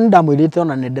baba ni ndamwirite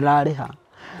ona ni ndirariha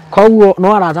koguo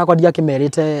no arata kwa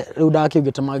ndiakimerite riu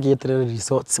ndakiugite magietere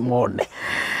resorts mone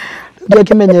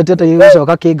ndiakimenyete ati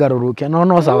gicoka kingaruruke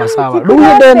no sawa riu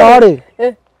ndi no ri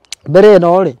mbere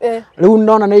no ri riu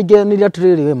ndona ni ngenire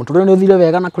atiriri we muturire ni uthire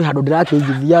wega na kuri handu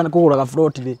ndirakigithia kuguraga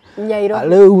float ri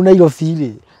riu Nairobi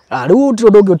ri riu ti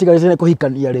undu ungi utigarite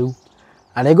kuhikania riu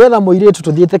anegwetha muiritu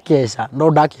tuthiete kesha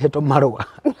no ndakiheto marua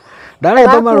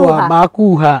ndareto marua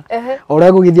makuha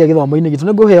uria gugithia githomo-ini gitu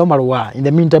ni nguheo marua in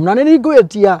the meantime na ni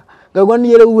ngwetia ngauga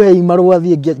ni riu hei marua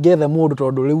thie ngethe mundu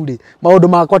tondu riu ri maundu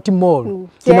makwa ti moru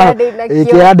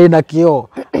kiande na kio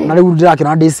na riu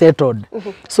ndirakira ndi settled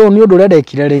so ni undu uria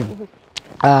ndekire ri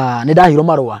ni ndahiro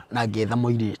marua na ngetha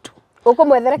muiritu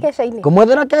ukumwethera kesha-ini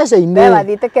kumwethera kesha-ini we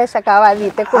wathite kesha ka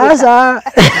wathite kuruta aca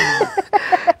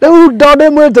riu ndonde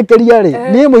mwitikiria ri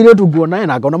ni muiritu nguona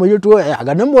na ngona muiritu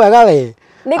anga ni mwega we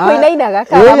ni kuinainaga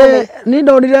kana ni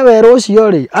ndonire weru ucio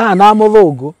ri na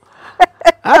muthungu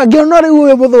ngiona riu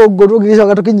uyu muthungu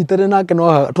tugicoka tukinyitere nake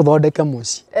no tuthondeke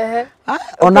muci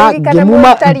ona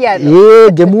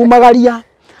ngimumagaria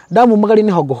ndamumagaria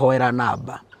ni ho nguhoera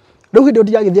namba riu hindi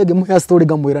ndiragithia ngimuhe story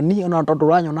ngamwira ni ona tondu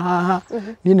uranyona haha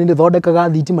ni thondekaga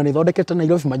thitima ni thondekete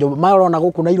Nairobi majomba marona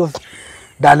guku Nairobi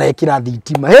ndanekira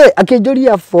thitima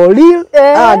akinjuria for real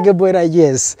ngimwira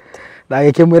yes na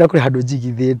agĩkĩmwĩra kũrĩ handũ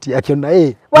njigithĩtie akĩona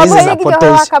this is a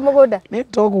potential waka mũgũnda nĩ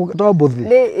to mbuthi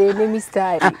nĩ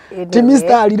mistari ti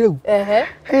mistari rĩu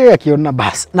akĩona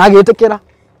bas na agĩtĩkĩra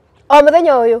o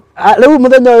mũthenya ũyũ rĩu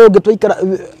mũthenya ũyũ ngĩtũikara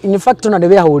in fact na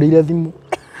nĩwe ahũrĩire thimũ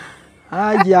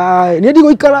aya nĩ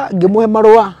ndigũikara ngĩmũhe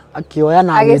marũa akĩoya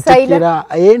na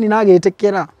agĩtĩkĩra ni na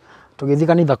agĩtĩkĩra tũgĩthiĩ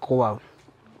kanitha kwao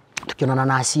tukionana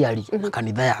na aciari na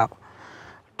kanitha yao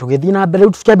tugithii na mbere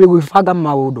tukĩambia gũbanga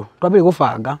maũndũ twambire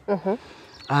gũbanga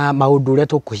maũndũ ũrĩa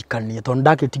tũkũhikania tondũ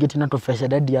ndakĩtigĩtie na tũbeca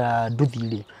ndendia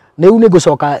nduthi-rĩ rĩu nĩ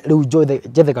ngũcoka rĩu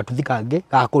njethe gatuthi kangĩ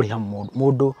ga kũrĩha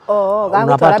mũndũ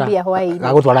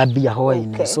gagũtwara mbia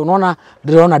hwaĩ-inĩ so nona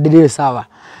ndĩrona ndĩrĩ sawa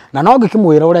na no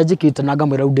ngĩkĩmwĩra ũrĩa njĩkĩte na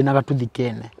ngamwĩra rĩu ndĩna gatuthi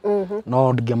kene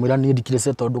no ngĩmwĩra niĩ ndikire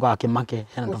tondũ gakĩmake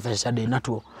hena tũbeca ndĩ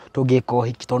natuo tũngĩka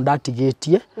ũhiki tondũ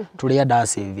ndatigĩtie tũrĩa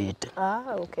ndacĩvĩte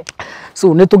so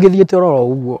nĩ tũgĩthiĩte oro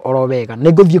ũguo oro wega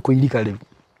nĩ ngũthiĩ kũiriga rĩu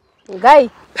ngai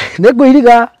nĩ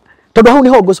ngũiriga tondũ hau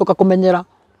nĩho ngũcoka kũmenyera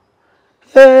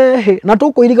na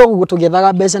tũkũiriga ũguo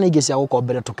tũgĩethaga mbeca na ingĩ cia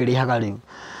gũkombera tũkĩrĩhaga rĩu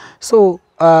so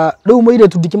rĩu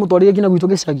mũirĩtu ndikĩmũtwarire nginya gwitũ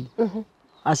gĩcagi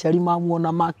aciari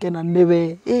mamuona makena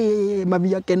nĩwe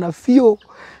mathi akena biũ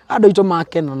andũ aitũ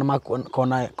makena na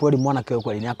makona kweli mwanake ũyũ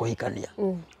kweli nĩ akũhikania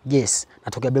yes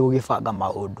na tũkĩambia gũgĩbanga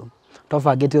maũndũ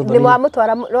twabangĩte ũthoni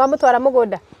nĩ wamũtwara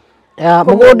mũgũnda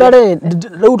mũgũnda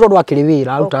rĩu tondũ akĩrĩ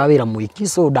wĩra arutaga wĩra mũingĩ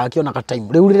so ndakĩona ka time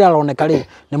rĩu rĩrĩa aroneka nĩ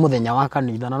mũthenya wa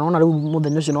kanitha na nona rĩu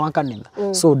mũthenya ũcio nĩ wa kanitha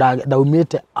so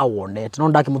ndaumĩte awonete no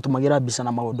ndakĩmũtumagĩra mbica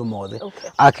na maũndũ mothe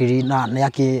akĩrĩ na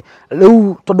nĩ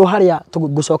rĩu tondũ harĩa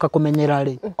ngũcoka kũmenyera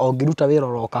rĩ o ngĩruta wĩra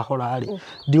oro kahora rĩ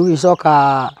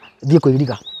ndigũgĩcoka thiĩ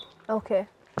kũiriga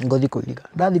ngũthiĩ kũiriga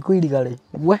ndathiĩ kũiriga rĩ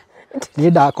we niĩ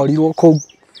ndakorirwo kũu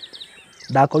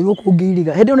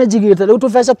ngĩiriga hĩndĩ ĩyo nĩ njigĩte rĩu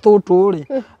tũbeca tũtũ rĩ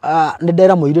nĩ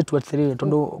ndera mũirĩtu atĩrĩrĩ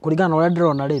tondũ kũringana na ũrĩa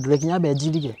ndĩrona rĩ ndũrekinya mbe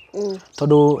njirige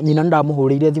tondũ nyina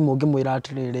ndamũhũrĩire thimũ ngĩmwĩra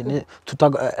atĩrĩrĩ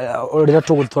rĩrĩa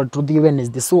tũthiĩ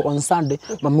Wednesday so on Sunday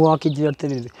mami wake akĩnjĩra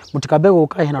atĩrĩrĩ mũtikambe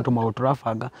gũka hena tũmaũndũ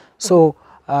tũrabanga so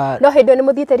no hĩndĩ ĩyo nĩ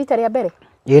mũthiĩte rita rĩa mbere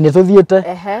nĩ tũthiĩte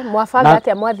mwabanga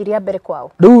atĩa mwathiria mbere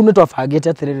kwao rĩu nĩ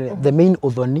twabangĩte atĩrĩrĩ the main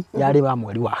ũthoni yarĩ wa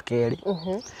mweri wa kerĩ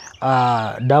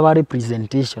dowry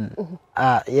presentation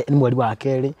ni mweri wa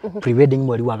kerĩ pre-wedding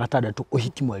mweri wa gatandatũ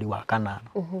ũhiki mweri wa kanana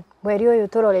mweri ũyũ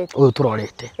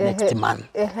tũrorete next month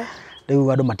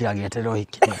rĩu andũ matigagĩeterera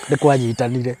ũhiki nĩ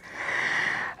kwanyitanire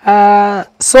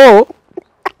so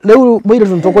rĩu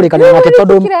mũirĩtu nĩ tũkũrĩkanĩra nake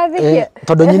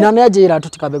tondũ nyina nĩ anjĩra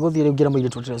tũtikambe gũthiĩ rĩu ngĩra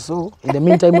mũirĩtu atĩrĩ so in the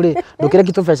meantime rĩ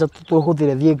ndũkĩreki tũbeca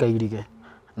tũhũthĩre thiĩ ngairige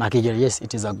na akĩnjĩra yes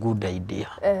it is a good idea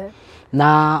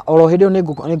na oro hĩndĩ ĩyo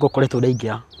nĩ ngũkoretwo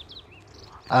ndaingĩra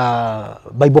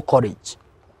Bible College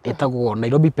etagwo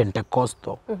Nairobi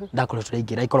Pentecostal ndakoretwo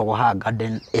ndaingĩra ikoragwo ha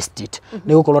Garden Estate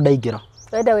nĩ gũkorwo ndaingĩra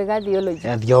wenda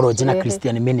wĩga theology na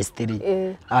Christian ministry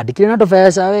ndikire na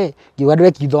tũbeca we ngiuga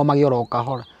ndĩreki ithomage oro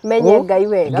kahora menye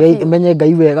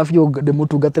ngai wega biũ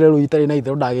ndĩmũtungatĩre rũi itarĩ na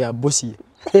itherũ ndagĩa mbũciĩ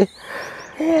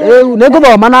rĩu nĩ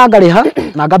ngũthoma na ngarĩha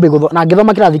na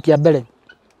ngĩthoma kĩrathi kĩa mbere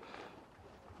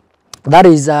that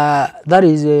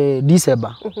is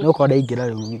December nĩ gũkorwo ndaingĩra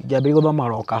rĩu ngĩambia gũthoma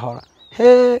oro kahora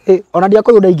ona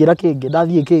ndiakorirwo ndaingĩra kĩngĩ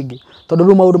ndathiĩ kĩngĩ tondũ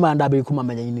rĩu maũndũ maya ndambĩrĩria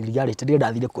kũmamenya iniriarĩte ndĩrĩa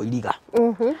ndathire kũiriga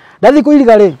ndathiĩ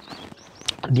kũiriga rĩ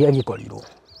ndiagĩkorirwo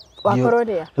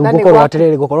rĩu gũkorwo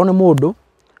atĩrĩrĩ gũkorwo nĩ mũndũ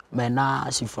mena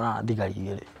cibu na thigari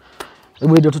igĩrĩ rĩu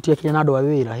hĩndĩ ĩyo tũtiakinya na andũ a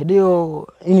wĩra hĩndĩ ĩyo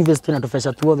university na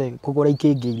tũbeca tuothe kũgũra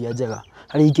ikĩngĩ iria njega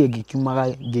harĩ ikĩngĩ kiumaga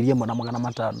ngiri ĩmwe na magana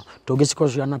matano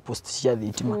tũngĩcikorwo ciana post cia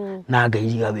thitima na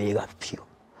ngairiga wega biũ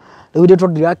rĩu hĩndĩ ĩyo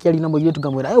tondũ ndirakĩaria na mũirĩtu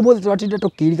ngamwĩra ũmũthĩ tũratinde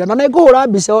tũkĩiriga na nĩ ngũhũra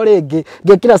mbica o rĩngĩ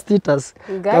ngekĩra status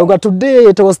ngauga today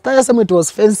it was tiresome it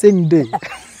was fencing day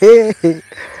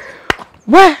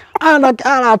we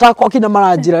aratakwo kina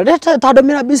maranjĩra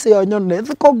tandũmĩra mbica ĩyo nyone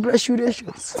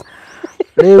congratulations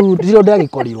rĩu ndirĩ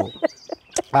ndagĩkorirwo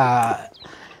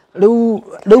rĩu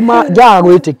njaga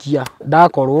gwĩtĩkia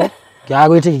ndakorwo njaga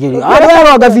gwĩtĩkia andũ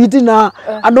aya magabitina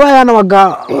andũ aya na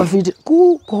magabitina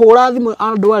kũhũra thimũ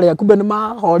andũ arĩa kumbe nĩ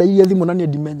mahoreirie thimũ na niĩ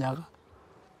ndimenyaga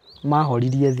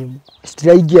mahoririe thimũ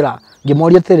citiraingĩra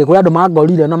ngĩmoria atĩrĩ kũrĩ andũ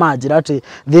mangorire na manjĩra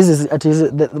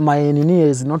atĩ my nini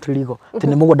is not legal atĩ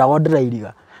nĩ mũgũnda wa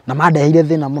ndĩrairiga na mandeheire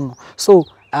thĩna mũno so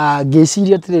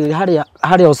ngĩciria atĩrĩrĩ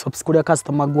harĩa OSOPs kũrĩa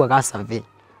customer nguaga survey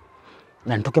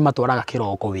na nĩtũkĩmatwaraga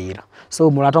kĩroko wĩra so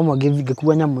mũrata ũmwe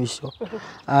ngĩkua nyamũ icio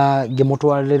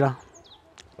ngĩmũtwarĩra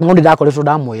no ndakoretwo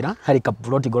ndamwĩra harĩ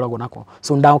kaploti ngoragwo nako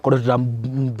so ndakoretwo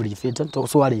ndambriefĩte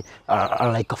so arĩ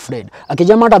like a friend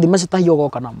akĩnjĩra maratathi macio tahio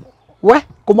goka namo we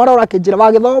kũmarora akĩnjĩra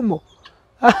wa gĩthomo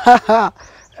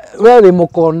we wĩ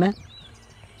mũkone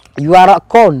you are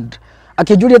conned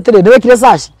akĩnjũria atĩrĩ nĩwekire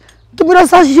saci ngĩmwĩra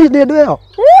saci nĩ ndũ ĩyo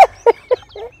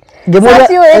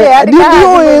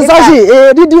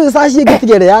Ndidio saci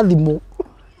ngitigere ya thimu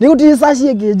ni gutiri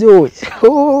saci nginjui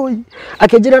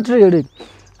akinjira trailer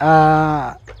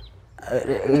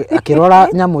akirora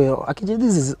nyamu yo akinjira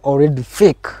this is already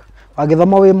fake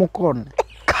agithoma wi mukone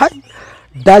kai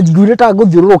ndajiguire ta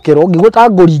nguthiurukirwo ngigweta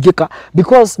nguringika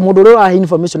because mundu uri wa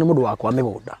information ni mundu wakwa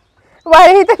migunda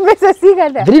warite pesa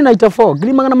cigana 394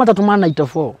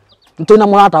 394 ntwina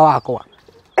mûrata wakwa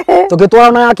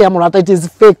tugitwara na yake ya mûrata it is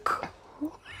fake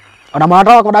ona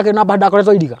mûrata wakwa ndake na banda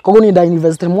koretwo iriga koguo ni nda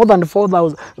invest more than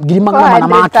 4000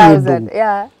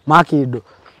 300,000 makindu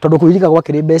tondu kuiriga gwa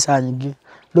kiri mbeca nyingi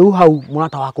riu hau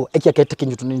mûrata wakwa ekiakete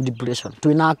kinyutu ni depression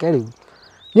twinake riu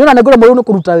ni ona negure muru ni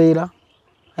kuruta wira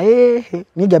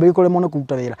ni ngiambire kure mono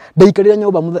kuruta wira ndaikarire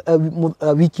nyumba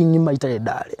wiki ngima itare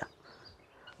ndaria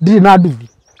ndiri na nduthi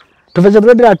tubeje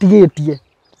tule ndiratigĩtie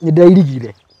ni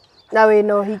ndairigire na we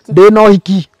no hiki ndi no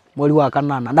hiki mweri wa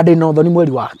kanana na ndi no thoni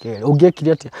mweri wa kere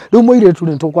ungiekire atia riu muiretu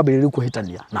ni tukwambĩrĩria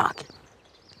kuhitania nake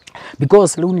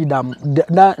because riu ni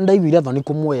ndaiguire thoni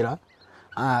kumwira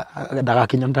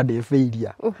ndagakinya ndandĩbĩiria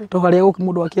to haria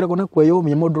mũndũ akĩragwo nĩ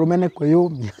kwĩyũmia mũndũ rumene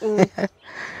kwĩyũmia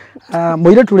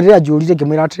muiretu rĩrĩa njũrire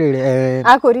ngĩmwĩra atĩrĩrĩ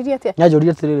akũririe atia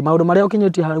nyanjũrire atĩrĩrĩ maũndũ marĩa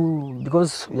ũkinyĩtie hau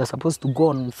because you are supposed to go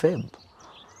on Feb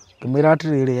ngĩmwĩra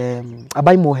atĩrĩrĩ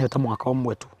abai muhe ta mwaka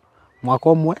ũmwe tu mwaka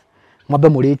ũmwe mwambe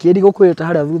mũrĩkie ndigũkwĩrĩte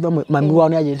harĩa thutha mami wao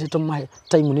nĩ anjĩtĩte mahe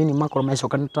time nini makorwo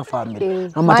mecokanĩte ta family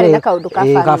no mate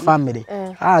ka family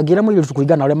ngĩra mũirĩtu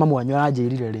kũringana ũrĩa mamu wanyu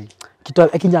anjĩrire rĩ kito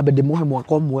ekinyambe ndĩmuhe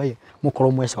mwaka ũmwe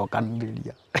mũkorwo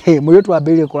mwecokanĩrĩria mũirĩtu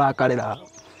wambĩrĩrie kũrakarĩra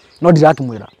no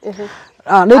ndirakĩmwĩra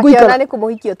akiona nĩ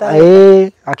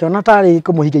kũmũhikia akiona tarĩ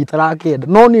kũmũhikia itarakĩenda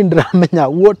no niĩ ndiramenya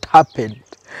what happened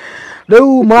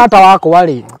riu mûrata wakwa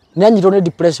rĩ nĩ anyitwo nĩ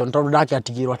depression tondũ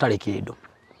ndakĩatigirwo atarĩ kĩndũ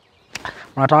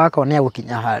mûrata wakwa nĩ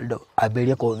agũkinya handũ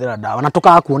ambĩrĩrie kũhũthĩra ndawa na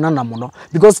tũkakuonana mũno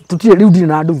because tutirĩ rĩu ndirĩ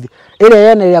na nduthi ĩrĩa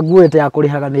yene ĩrĩa nguĩte ya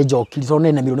kũrĩhaga nĩ njokiri tondũ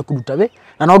nĩ nemirwo nĩ kũruta wĩ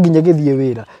na no nginya gĩthiĩ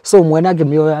wĩra so mwene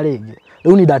angĩmĩoya rĩngĩ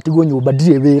rĩu niĩ ndatigwo nyũmba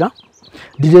ndirĩ wĩra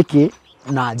ndirĩ kĩ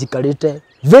na njikarĩte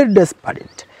very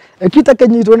desperate akîita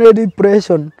kenyitwo nĩ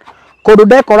depression kũndũ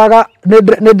ndekoraga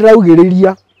nĩ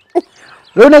ndĩraugĩrĩria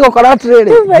riu nĩ gũkora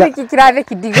atĩrĩrĩ Mweriki kirathi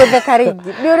kidigũtheka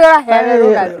rĩngĩ nĩ ũrĩa ũraheana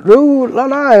rũgano riu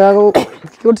lona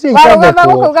gũtirĩ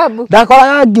ikathekwo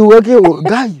ndakoraga ngiuga kĩu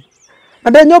ngai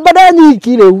na ndĩ nyũmba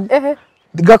ndanyiki rĩu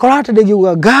ngakora atĩ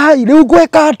ndĩngiuga ngai rĩu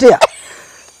ngwĩka atĩa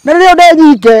na rĩrĩa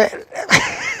ndĩnyike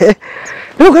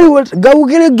rĩu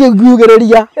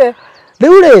ngaugĩrĩria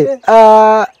rĩu rĩ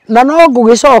na no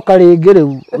ngũgĩcoka rĩngĩ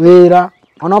rĩu wĩra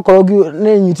ona okorwo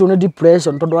nĩ nyitwo nĩ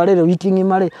depression tondu arĩrĩ wiki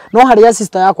ng'ima rĩ no harĩa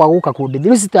sister yakwa gũka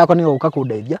kũndeithia sister yakwa nĩ gũka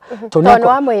kũndeithia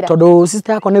tondu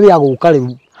sister yakwa nĩ wĩa gũka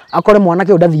rĩu akore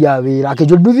mwanake ndathiaga wĩra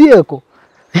akĩnjũria nduthi ĩkũ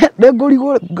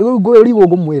ngũrigwo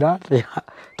ngũmwĩra atĩa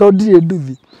tondu ndirĩ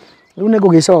nduthi rĩu nĩ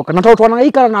ngũgĩcoka na tondu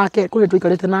twanagĩikara nake kũrĩa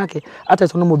tũikarĩte nake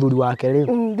atetwo nĩ mũthuri wake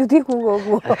rĩu nduthi kuga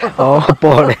ũguo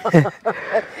pole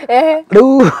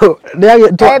rĩu nĩ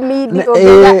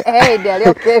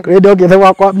okĩte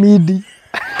gwakwa midi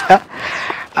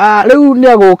riu nĩ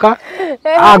agũka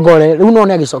angore riu no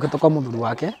nĩ agĩcokete kwa mũthuri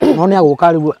wake no nĩ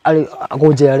agũka riu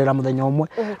agũnjerera mũthenya ũmwe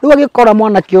riu agĩkora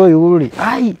mwanake ũyũ rĩ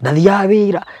ai ndathiaga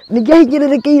wĩra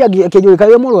ningĩahingĩrĩrĩkĩire akĩnjũrĩka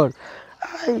wĩ mũrwaru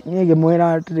niĩ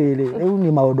ngĩmwĩra atĩrĩrĩ rĩu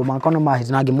nĩ maũndũ makwa nĩ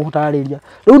mahĩti na ngĩmũtarĩria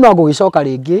rĩu no ngũgĩcoka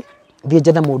rĩngĩ thiĩ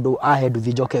njethe mũndũ ahe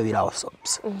nduthi njoke wĩra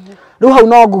Allsops rĩu hau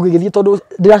no ngũgĩthiĩ tondũ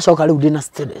ndĩracoka rĩu ndĩna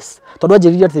stress tondũ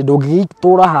anjĩrĩire atĩ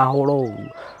ndũngĩtũra haha oro ũguo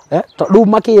rĩu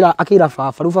akĩra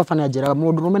baba rĩu baba nĩ anjĩraga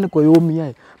mũndũ rũme nĩ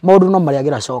kwĩyũmia maũndũ no marĩa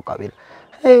angĩracoka wĩra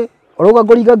ũrauga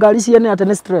ngũringa ngari ciene atĩ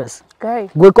nĩ stress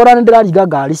ngwĩkora nĩ ndĩraringa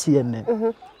ngari ciene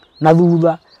na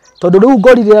thutha tondu riu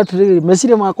ngorire atĩrĩrĩ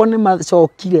meciria makwa nĩ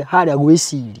macokire harĩa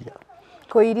gwĩciria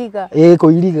kũiriga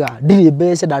kũiriga ndirĩ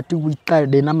mbeca ndatigwo itarĩ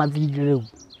ndĩna mathirĩ rĩu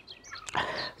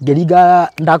ngĩringa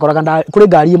ndakoraga kũrĩ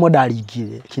ngari ĩmwe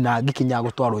ndaringire ngĩkinya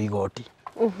gũtwarwo igoti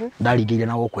ndaringĩire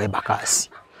na gũkũ Embakasi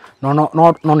no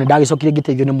nĩ ndagĩcokire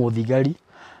ngĩteithio nĩ mũthigari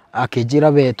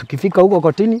akĩnjĩra we tukifika huko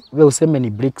kotini we useme ni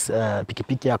breaks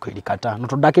pikipiki yako ilikata no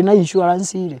tondũ na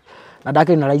insurance ile na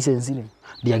ndakĩrĩ na license ile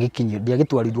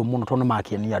ndiagĩtwarirwo mũno tondũ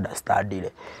makĩeni understand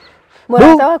ile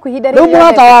mũrata waku ihinda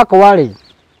rĩrĩ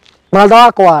mũrata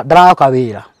wakwa ndaraka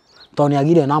wĩra tondũ nĩ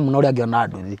agire na mũno ũrĩa angĩona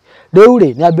nduthi rĩu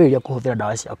rĩ nĩ ambĩrĩria kũhũthĩra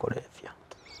ndawa cia kũrebia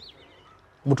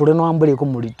mũtũrĩre no ambĩrĩria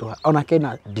kũmũritũha ona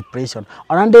kena depression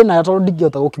ona ndĩna tondũ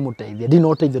ndingĩhota gũkĩmũteithia ndina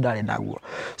ũteithio ndarĩ naguo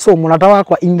so mũrata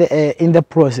wakwa in the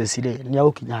process rĩ nĩ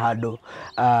agũkinya handũ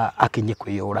akinye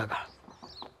kwĩyũraga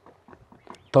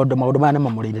tondu maũndũ maya nĩ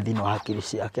mamũrĩire thĩinĩ wa hakiri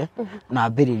ciake na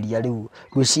ambĩrĩria rĩu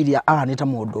gwĩciria nĩ ta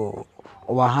mũndũ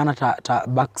wahana ta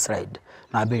backslide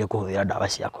na ambĩrĩria kũhũthĩra ndawa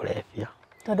cia kũrebia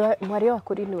Tondu mwari wa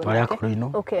kurinu. Mwari wa kurinu.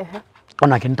 Okay.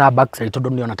 Ona kinta backside tondu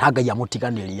ni ona tanga ya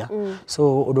mutiganiria.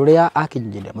 So undu ria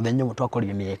akinyire muthenya umwe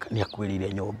twakorire ni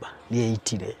akwirire nyumba. Ni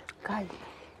eitire. Kai.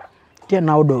 Tia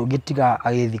na undu gitiga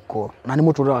agithiko. Na ni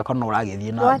muturire wakwa no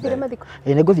uragithie na. Wathire mathiko.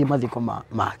 Ni nguthie mathiko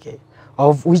make.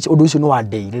 Of which undu ucio ni wa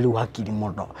ndeire riu hakiri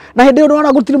muno. Na hindi undu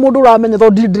wana gutiri mundu uramenya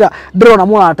tondu ndirona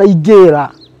murata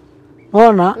ingira.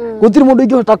 Ona gutiri mundu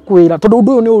ingihota kwira tondu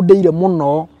undu uyu ni undeire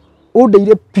muno.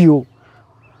 Undeire piu.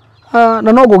 Na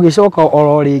no gugicoka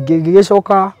oro ringi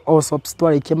gigicoka Osops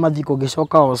twarikie mathiko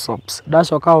gicoka Osops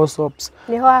ndacoka Osops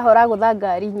niho ahora gutha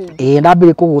ngari nyingi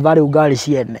ndambire kugutha riu ngari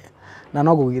ciene na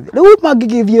no gugithie riu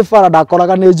mangigithie bara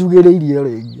ndakoraga ni njugiriirie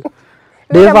ringi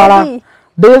ndi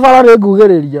bara ri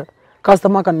ngugiriria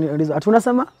customer kaniriza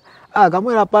tunasema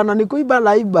kamwira hapana ni kuiba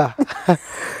laiba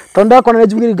tondu akona ni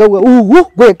njugiri ngauga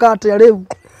gwika atia riu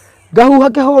ngahuha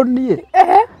kihonie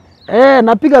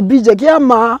napiga bija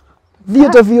kiama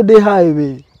Theater view day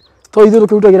highway. To ithu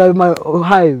tukirutagira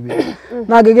highway.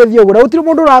 Na ngigithio gura utire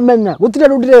mundu uramenya, gutire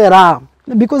ndirera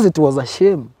because it was a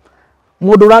shame.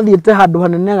 Mundu urathiete handu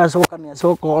hanene agacoka ni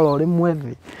acoka oro rimwe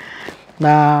thi.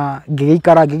 Na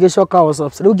ngigikara ngigicoka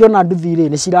Osops. Riu ngiona nduthi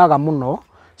ni ciraga muno,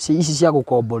 ici cia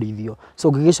gukomborithio.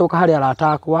 So ngigicoka hari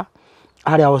arata akwa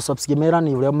hari Osops ngimera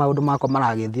ni uria maundu makwa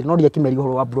maragithie no ria kimeri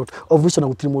horo wa abroad of which na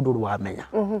gutire mundu uramenya.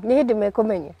 Ni hindi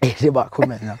mekumenya. Ndi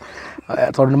bakumenya.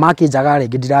 Tondu makinjaga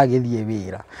ringi ndiragithie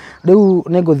wira. Riu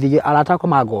ninguthie arata akwa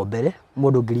magombere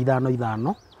mundu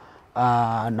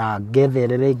 5,500 na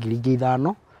ngetherere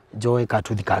 5,000 njoe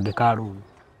katuthi kangi ka room.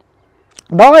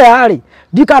 Ndoya ri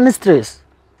ndikani stress.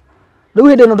 Riu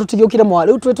hindi no tutigiukire mwa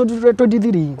riu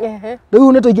 2023.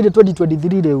 Riu ni tuigire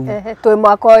 2023 riu. Twi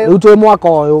mwaka uyu. Riu twi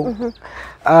mwaka uyu.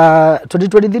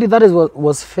 2023 that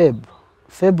was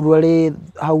February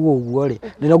hau uguo ri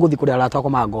nino guthi kuri arata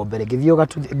akwa magombere ngithio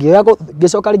gatuthi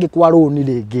ngicoka ringi kwa roni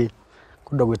ringi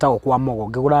kundu gwitagwo kwa mogo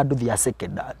ngigura nduthi ya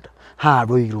second hand ha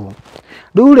Ruiru.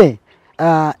 Riu ri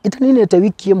itaninete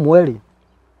wiki imwe ri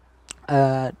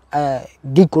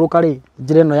ngikuruka ri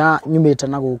njira ino ya nyumite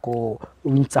na guku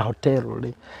Windsor Hotel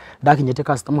ri ndakinyite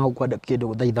customer hau kwenda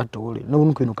kindu thaa 3 ri no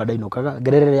nukwinuka ndainukaga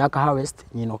ngerere ya Kaha West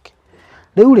nyinuke.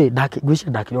 Riu ri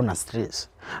ndakiriona stress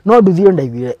no nduthie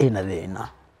ndaiguire ina thina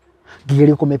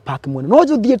ngigeria kumipark mwene no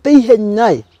njuthiete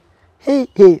ihenya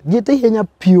thiete ihenya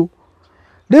piu.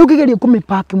 Riu ngigeria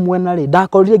kumipark mwena ri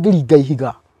ndakorire ngiringa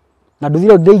ihiga na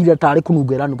nduthire ndeigire tari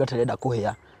kununga iranunga terenda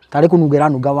kuhia tari kununga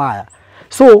iranunga waya.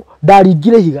 So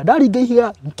ndaringire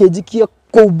ihiga nkijikia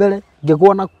kuu mbere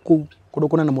ngigwa na kundu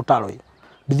kunene mutaro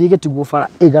nduthie gitiguo bara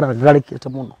igaragarikite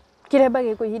muno kiremba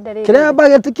giku ihinda riri kiremba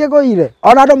gitikigwire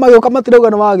ona andu magioka matirauga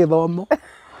ni wa githomo.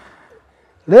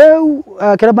 Riu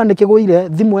kiremba nikigwire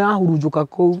thimu ya hurunjuka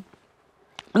kuu.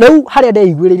 Riu haria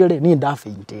ndeiguiriire ri ni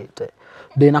ndafaintite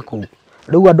ndina kuu.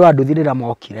 Riu andu anduthirira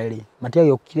mokire ri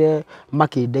matiagiokire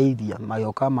makindeithia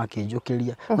magioka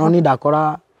makinjukiria no ni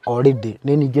ndakora already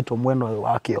ni ningitwo mwena uyu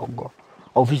wa kiongo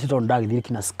office tondu ndagithire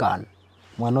kina scan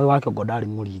mwena uyu wa kiongo ndari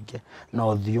muringe na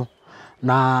uthio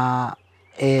na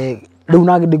riu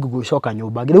na ndigugwicoka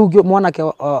nyumba riu mwanake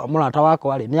murata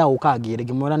wakwa ri ni aguka ngire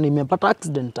ngimwira ni nimepata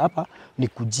accident hapa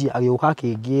nikujia agiuka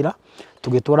akingira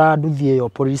tugitwara nduthi iyo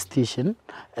police station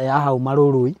ya hau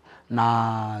Marurui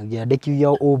na ngiandikithia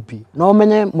OB no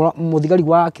menye muthigari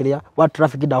wa kiria wa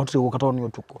traffic ndahotire guka tondu ni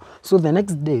utuko. So the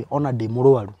next day ona ndi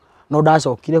murwaru no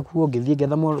ndacokire kuo ngithie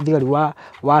ngetha muthigari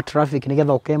wa traffic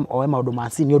nigetha oe maundu ma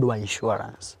si ni undu wa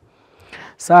insurance.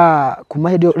 Sa kuma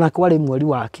hindi na kwari mweri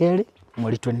wa keri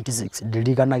mweri 26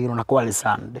 ndiriganagirwo na kwari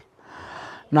Sunday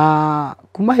na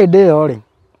kuma hindi iyo ri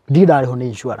ndirareho ni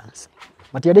insurance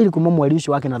matiandiri kuma mweri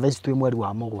ucio wake na thaici twi mweri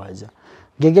wa mugwanja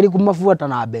ngegeri kumafuata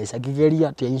na mbeca ngigeria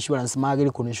ati insurance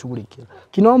magiri kunishughulikia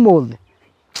kino muthi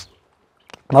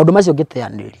maundu macio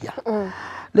ngiteaniria.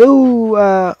 Riu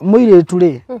muiritu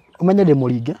ri umenye ndi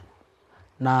muringe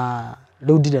na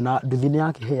riu ndire na nduthini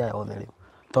yake hia yothe riu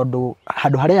tondu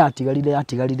handu haria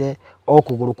yatigarire o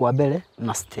kuguru kwa mbere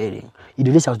na steering indo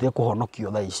iria ciahotire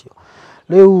kuhonokio thaa icio.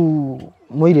 Riu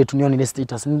muiritu nionire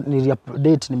status ni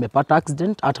date nimepata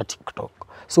accident ata TikTok.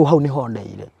 So hau niho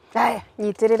ndeire. Haya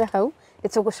nyitirira hau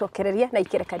nitugucokereria na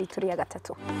ikireka ritu ria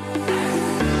gatatu.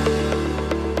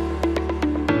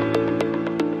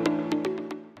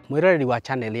 Mwiroreri wa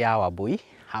channel ya Wambui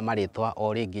hamaritwa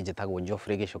o ringi njitagwo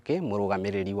Geoffrey Gichuki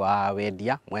murugamiriri wa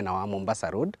wendia mwena wa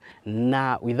Mombasa Road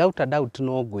na without a doubt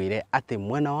no ngwire ati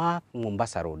mwena wa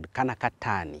Mombasa Road kana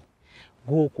Katani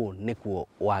guku nikuo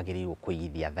wagirirwo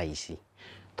kuigithia thaici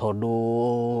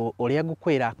tondu uria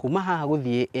ngukwira kuma haha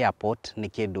guthie airport ni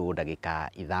kindu ndagika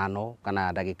 5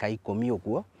 kana ndagika 10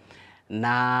 uguo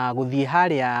na guthie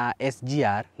haria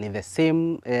SGR ni the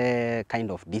same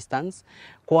kind of distance.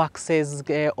 Ku access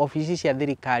offices cia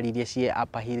thirikari iria cie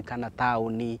upper hill kana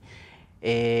tauni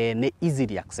ni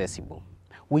easily accessible,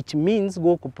 which means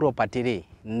goku property ri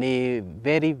ni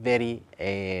very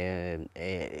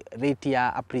rate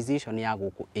ya appreciation ya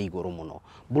goku iguru muno.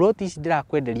 Buloti ici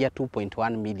ndirakwenderia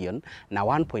 2.1 million na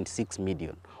 1.6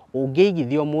 million.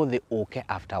 Ungeigithio muthi uke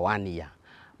after 1 year,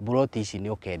 buloti ici ni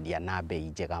ukendia na bei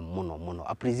njega muno.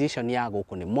 Appreciation ya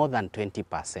goku ni more than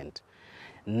 20%.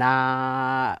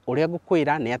 Na uria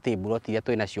ngukwira ni ati buloti iria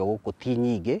twina cio guku ti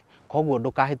nyingi, koguo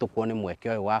ndukahitukwo ni mweke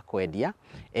uyu wa kwendia.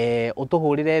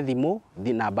 Utuhurire thimu,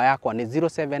 namba yakwa ni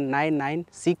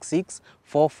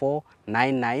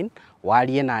 0799664499,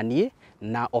 warie nanie,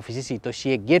 na ofisi citu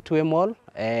cie Gateway Mall,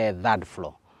 3rd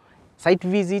floor. Site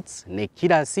visits ni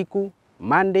kila siku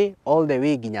Monday all the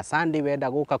way nginya Sunday.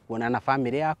 Wenda guka kuona na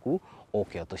family yaku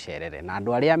uke utucerere, na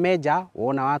andu aria meja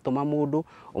wona watuma mundu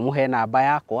umuhe namba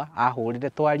yakwa ahurire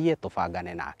twarie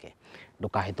tubangane nake.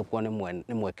 Ndukahitukwo ni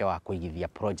mweke wa kuigithia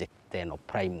project eno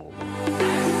prime move.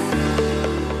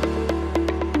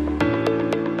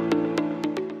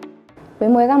 Wĩ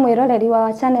mwega mwĩroreri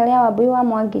wa channel ya Wambui wa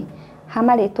Mwangi.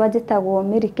 Hamarĩtwa njĩtagwo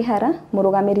Mary Kĩhara,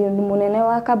 mũrũgamĩrĩri mũnene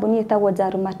wa kambuni ĩtagwo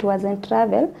Jaruma Tours and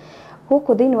Travel.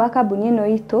 Gũkũ thĩinĩ wa kambuni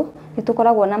ĩno itũ nĩ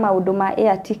tũkoragwo na maũndũ ma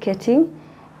air ticketing.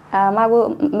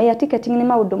 Air ticketing nĩ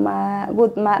maũndũ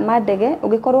ma ndege.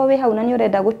 Ũngĩkorwo wĩ hau na nĩ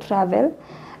ũrenda gũ travel,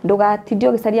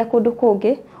 ndũgatinde ũgĩcaria kũndũ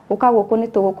kũngĩ, ũka gũkũ nĩ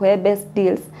tũgũkũhe best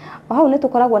deals. O hau nĩ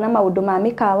tũkoragwo na maũndũ ma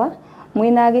mĩkawa.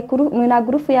 Mwina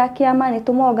group ya kĩama nĩ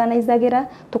tũmorganizagira,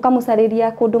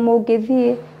 tũkamũcarĩria kũndũ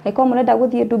mũngĩthiĩ. Angĩkorwo mũrenda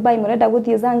gũthiĩ Dubai, mũrenda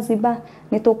gũthiĩ Zanzibar,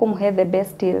 nĩ tũkũmũhe the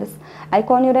best deals.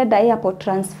 Angĩkorwo nĩ ũrenda airport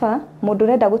transfer, mũndũ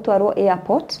ũrenda gũtwarwo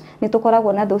airport, nĩ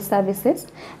tũkoragwo na those services.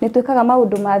 Nĩ twĩkaga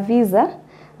maũndũ ma visa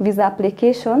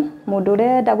application. Mũndũ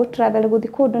ũrenda gũ travel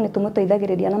gũthiĩ kũndũ nĩ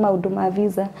tũmũteithagĩrĩria na maũndũ ma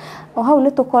visa. O hau nĩ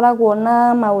tũkoragwo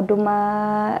na maũndũ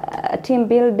ma team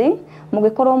building.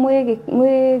 Mũngĩkorwo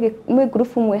mwĩ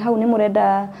group mwe hau nĩ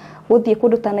mũrenda gũthiĩ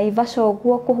kũndũ ta Naivasha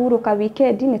ũguo kũhurũka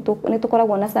weekend, nĩ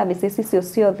tũkoragwo na services icio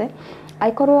ciothe.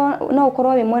 Angĩkorwo no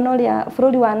ũkorwo wĩ mwena ũrĩa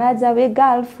bũrũri wa nanja, wĩ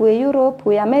Gulf, wĩ Europe,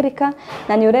 wĩ America,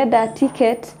 na nĩ ũrenda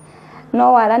ticket,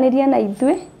 no waranĩrie na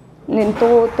ithuĩ, nĩ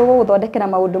tũgũgũthondekera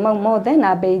maũndũ mau mothe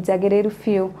na bei njagĩrĩru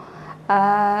biũ.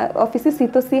 Office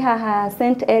citũ ci haha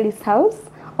St. Ellis House,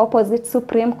 opposite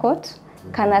Supreme Court,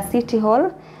 kana City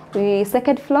Hall,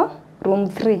 2nd floor, room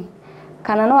 3.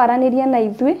 Kana no waranĩrie na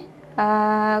ithuĩ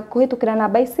kuhitukira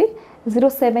namba ici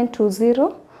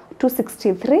 0720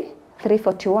 263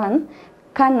 341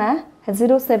 kana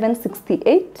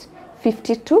 0768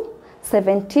 52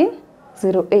 17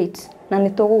 08, na nĩ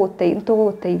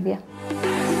tũgũgũteithia.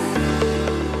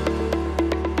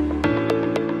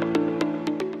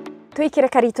 Twikire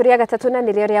karitu ria gatatu na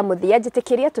nĩrĩo rĩa mũthia,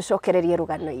 njĩtĩkĩria tũcokererie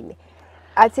rũgano-inĩ.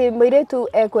 Ati mũirĩtu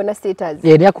ekuona status.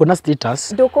 Nĩ akuona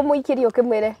status. Ndũkũmũikĩria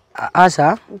ũkĩmwĩre?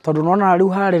 Aca, tondũ nona rĩu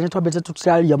harĩ nĩ twambĩte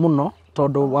tũtiraria mũno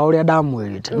tondũ wa ũrĩa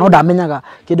ndamwĩrĩte. No ndamenyaga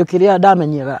kĩndũ kĩrĩa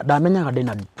ndamenyaga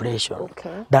ndĩna depression.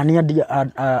 Ndania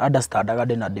understandaga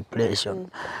ndĩna depression.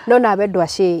 No nawe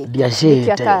ndwacĩte.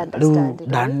 Ndiacĩte. Rĩu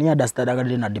ndania understandaga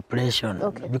ndĩna depression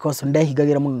because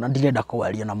ndehingagĩra mũno na ndirenda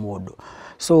kwaria na mũndũ.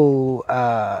 So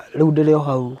rĩu ndĩrĩ o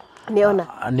hau.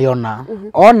 Nĩona.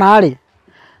 Ona-rĩ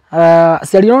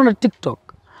ciari on TikTok.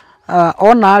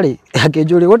 Ona-rĩ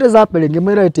akĩnjũria what is happening,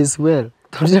 ngĩmwĩra it is well.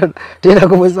 Tĩra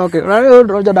kũmũcoke.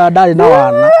 Roja ndarĩ na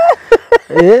wana.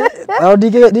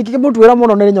 Ndikĩmũtuĩra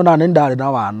mũno nĩ nyonaga nĩ ndarĩ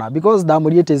na wana because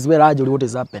ndamwĩrire it is well, anjũria what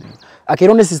is happening.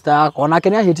 Akĩrwo nĩ sister yakwa, nake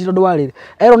nĩ ahĩtire ũndũ warĩ.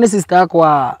 Erwo nĩ sister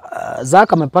yakwa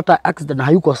Zaka amepata accident na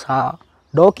hayuko sawa.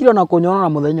 Ndokire na kũnyona na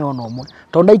mũthenya ona ũmwe.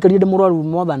 Tondũ ndaikarire ndĩ mũrwaru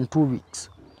more than 2 weeks.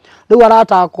 Rĩu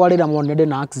aratakwarĩra mone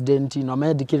ndĩna accident na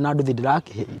mendikire na nduthi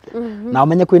ndirakĩhĩire. Na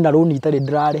umenye kwĩna rũni itarĩ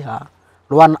ndĩrarĩha.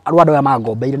 Rwa andũ aya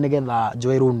mangombeire nĩgetha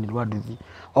njoe rũni rwa nduthi.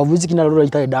 Ovuci kina rũra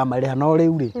itarĩ ndamarĩha, no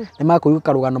rĩu rĩ nĩ makũigua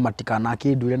karũgano matikana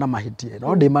kĩnduĩre na mahĩtie.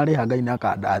 No ndĩmarĩha Ngai nĩ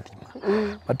akandathima.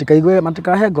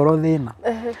 Matikahe ngoro thĩna.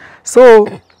 So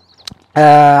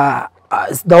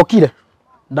ndokire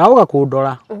ndauga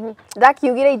kũndora.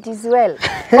 Ndakiugire it is well.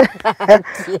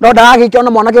 No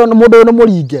ndagĩkĩona mwanake ũyũ mũndũ ũyũ nĩ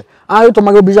mũringe.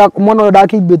 Agĩtũmagĩra mbica mwana ũyũ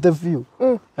ndakĩimbĩte biũ.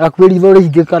 Akwĩra itho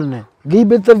rĩhingĩkane.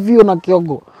 Ngĩimbĩte biũ na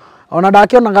kĩongo. Ona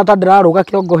ndakĩonaga ta ndĩrarũga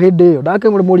kĩongo hĩndĩ ĩyo.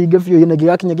 Ndakĩmũrĩ mũringe biũ na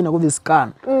ngĩgakinya kinya gũthiĩ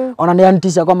scan. Ona nĩ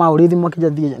antisha kwa maũrĩ thimũ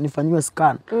akĩnjathiĩ nifanywe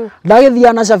scan.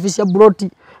 Ndagĩthiĩ na cabi cia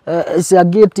buroti cia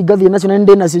gate ngathiĩ nacio na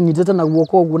ndĩ nacio nyitĩte na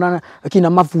guoko ũguo na kina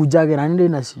mabunjagĩra ndĩ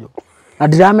nacio. Na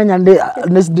ndiramenya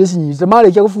ndĩcinyitĩte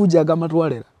marĩkia gũbunjanga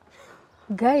matwarĩra.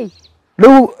 Ngai.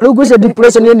 Rĩu gwĩcia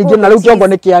depression nĩ nyingĩ na rĩu kĩongo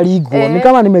nĩ kĩaringwo. Ni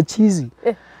kama nimechizi.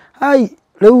 Hai,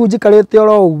 riu njikarite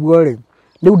oro uguo ri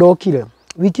riu ndokire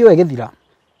wiki ĩyo ĩgĩthira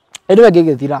ĩyo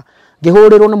ĩgĩthira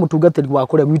ngĩhũrĩrwo nĩ mũtungatĩri wa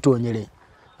kũrĩa gwitũ Nyeri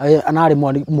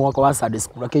anarĩ mwaka wa Sunday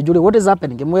school akĩnjũria what is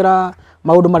happening ngĩmwĩra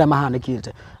maũndũ marĩa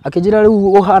mahanĩkĩte akĩnjĩra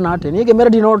rĩu ũhana atĩ niĩ ngĩmera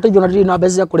ndina ũteithio na ndirĩ na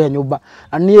mbeca cia kũrĩha nyũmba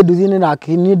na niĩ nduthi-inĩ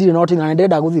nake niĩ ndirĩ na ũteithio na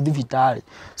ndĩrenda gũthiĩ thibitarĩ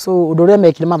so ũndũ ũrĩa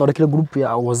mekire mathondekire group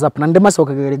ya WhatsApp na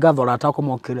ndĩmacokagĩria ngatho arata akwa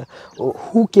mokire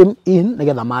who came in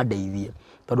nĩgetha mandeithie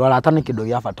tondũ arata nĩ kĩndũ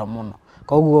gĩa bata mũno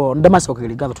koguo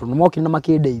ndĩmacokagĩria ngatho tondũ mokire na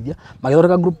makĩndeithia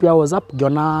magĩthondeka group ya WhatsApp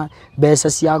ngĩona mbeca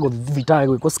cia gũthiĩ thibitarĩ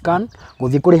gwĩkwo scan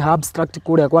gũthiĩ kũrĩha abstract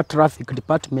kũrĩa kwa traffic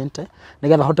department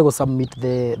nĩgetha hote gũsubmit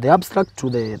the abstract to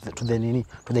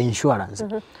the insurance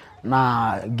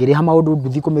na ngĩrĩha maũndũ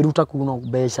nduthi kũmĩruta kuno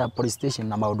mbeca police station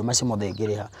na maũndũ macio mothe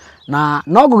ngĩrĩha na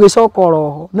no ngũgĩcoka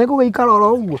oroho nĩ ngũgĩikara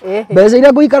oro ũguo mbeca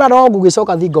iria ngũikara no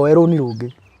ngũgĩcoka thiĩ ngoe rũni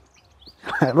rũngĩ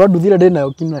rwa nduthi ĩrĩa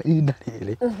ndĩnayo kinya ihinda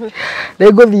rĩrĩ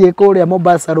nĩ ngũthiĩ kũrĩa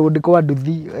Mombasa Road kwa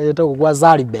nduthi etagwo kwa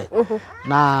Zaribe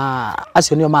na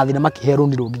acio nĩo mathiĩ na makĩhe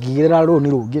rũni rũngĩ ngĩgĩrĩra rũni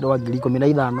rũngĩ rwa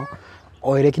 15,000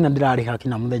 oire kinya ndĩrarĩha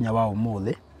kinya mũthenya wa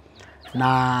ũmũthĩ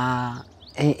na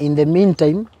in the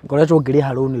meantime ngoretwo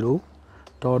ngĩrĩha rũni rũu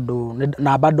tondũ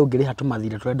na bado ngĩrĩha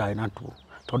tũmathirĩ tũrĩa ndarĩ natuo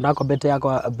tondũ ndakombete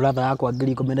yakwa brother yakwa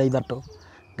 13,000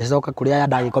 ngĩcoka kũrĩ aya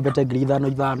ndagĩkombete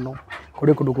 5,500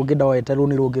 kũrĩ kũndũ kũngĩ ndoete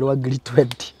rũni rũngĩ rwa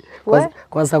 20,000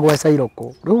 kwa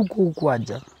Cairoko rĩu kũu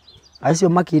kwanja acio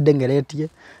makĩndengeretie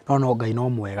no Ngai no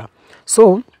mwega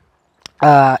so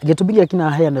gĩtũmi gĩa kinya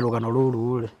heane rũgano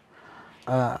rũrũ rĩ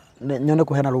nyone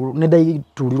kũheana rũrũ nĩ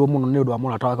ndaiturirwo mũno nĩ ũndũ wa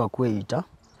mũrata wakwa kwĩita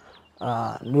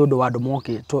nĩ ũndũ wa andũ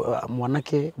mokĩte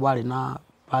mwanake warĩ na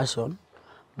passion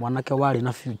mwanake warĩ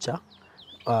na future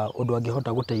ũndũ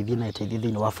angĩhota gũteithia na eteithie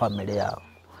thĩinĩ wa family yao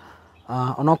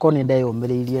onokorwo nĩ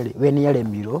ndeyũmĩrĩirie rĩ we nĩ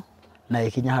aremirwo na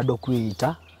ikinya handũ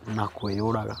kwĩita na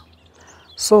kwĩyũraga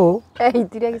so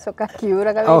ehitire gicoka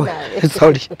kiuraga wĩnawe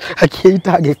sorry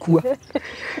akĩita agĩkua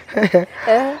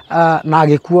na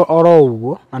agĩkua oro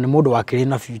ũguo na nĩ mũndũ wakĩrĩ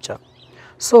na future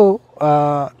so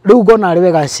rĩu ngona arĩ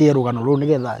wega cie rũgano rũu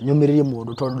nĩgetha nyũmĩrĩrie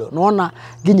mũndũ tondũ nona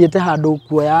nginyĩte handũ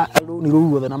kuoya rũni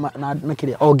rũu ruothe na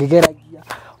kĩrĩa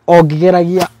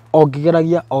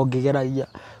ongĩgeragia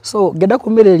so ngenda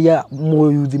kũmĩrĩria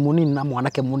mũyuthi mũnini na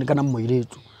mwanake mũnini kana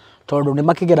mũirĩtu tondũ nĩ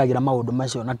makĩgeragĩra maũndũ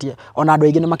macio na ona andũ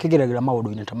aingĩ nĩ makĩgeragĩra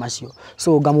maũndũ-inĩ ta macio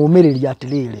so ngamũmĩrĩria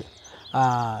atĩrĩrĩ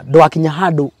ndwakinya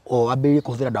handũ ambĩrĩrie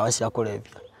kũhũthĩra ndawa cia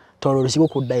kũrebia tondũ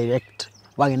cigũkũ direct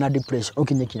wagĩ na depression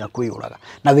ũkinye kinya kwĩyũraga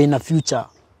na wĩna future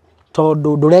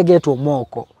tondũ ndũrengetwo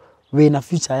moko wĩna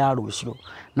future ya rũciũ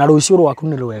na rũciũ rwaku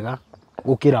nĩ rwega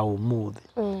gũkĩra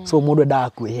ũmũthĩ so mũndũ endaga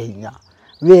kwĩhe hinya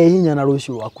we hinya na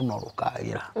rũciũ rwaku no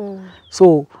rũkagĩra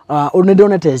so nĩ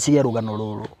ndonete cie rũgano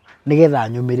rũrũ nĩgetha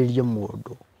nyũmĩrĩrie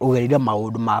mũndũ ũgereire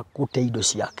maũndũ ma gũte indo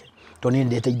ciake tondũ nĩ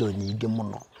ndete indo nyingĩ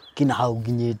mũno kinya hau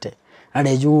nginyĩte na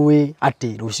njũĩ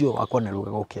atĩ rũciũ rwakwa nĩ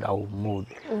rwega gũkĩra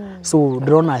ũmũthĩ so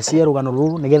ndĩrona cie rũgano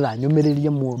rũrũ nĩgetha nyũmĩrĩrie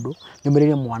mũndũ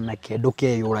nyũmĩrĩrie mwanake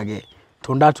ndũkeyũrage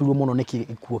tondũ ndaturirwo mũno nĩ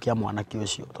gĩkuũ kĩa mwanake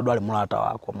ũcio tondũ arĩ mũrata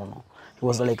wakwa mũno he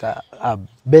was like a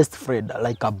best friend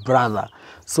like a brother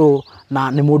so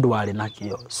na nĩ mũndũ warĩ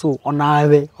nakĩo so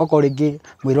onawe okorwo rĩngĩ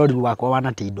mwĩrori wakwa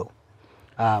wanate indo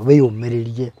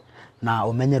wĩyũmĩrĩrie na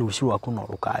ũmenye rũciũ rwaku no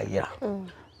rũkagĩra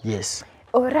yes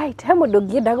alright he mũndũ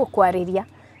ũngĩenda gũkwarĩria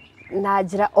na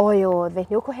njĩra o yothe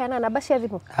nĩ ũkũheana namba cia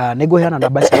thimũ nĩ ngũheana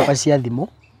namba ciakwa cia thimũ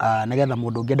nĩgetha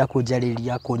mũndũ ũngĩenda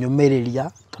kũnjarĩria kũnyũmĩrĩria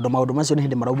tondũ maũndũ macio nĩ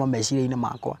hĩndĩ marauma meciria-inĩ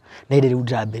makwa nĩ hĩndĩ rĩu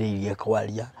ndĩrambĩrĩirie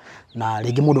kwaria na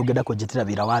rĩngĩ mũndũ ũngĩenda kũnjĩtĩra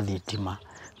wĩra wa thitima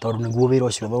tondũ nĩguo wĩra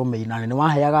ũcio thomeire na nĩ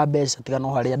waheaga mbeca tiga no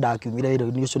harĩa ndakiumire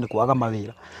wĩra-inĩ ũcio nĩ kwaga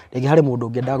mawĩra rĩngĩ harĩ mũndũ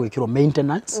ũngĩenda gwĩkĩrwo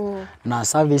maintenance na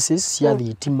services cia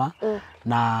thitima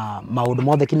na maũndũ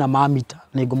mothe kinya ma mita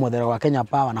nĩ ngũmwethera gwa Kenya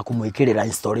Power na kũmwĩkĩrĩra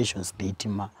installations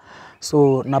thitima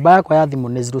so namba yakwa ya thimũ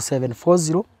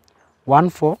nĩ 0740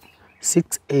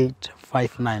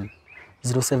 146859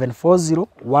 0740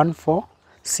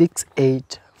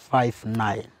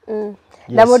 146859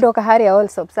 na mũndũ oka harĩa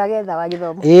Allsops agetha wa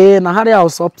gĩthomo na harĩa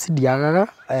Allsops ndiagaga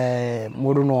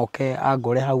mũndũ no oke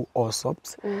angore hau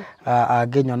Allsops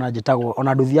angĩnyona njĩtagwo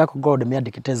ona nduthi yakwa ngorwo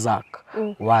ndĩmĩandĩkĩte Zack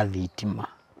wa thitima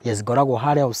yes ngoragwo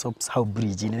harĩa Allsops hau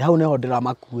bridge-inĩ hau nĩho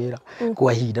ndĩramakuĩra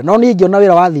kwa ihinda no niĩ ngĩona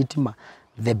wĩra wa thitima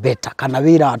the better kana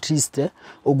wĩra at least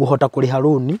ũngĩhota kũrĩha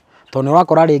rũni tondũ nĩ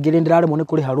ũrakora rĩngĩ ndĩraremwo nĩ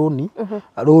kũrĩha rũni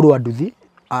rũrũ nduthi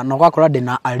na ũgakora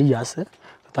ndĩna arrears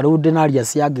ta rĩu ndĩna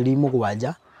arrears ya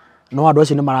 7,000 no andũ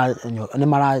acio nĩ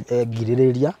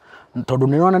marangirĩrĩria tondu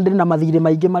ni wona ndiri na mathire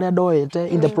maingi maria ndoete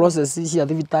in the process cia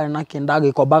thibitari na kinda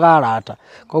gikombaga arata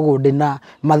koguo ndina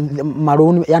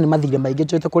maruni yani mathire maingi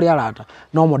njoete kuri arata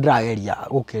no mo ndirageria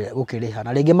gukiriha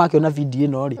na ringi makiona video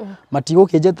ino ri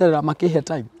matigukinjeterera makihe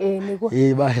time niguo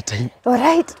bahe time.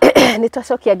 Alright. Nĩ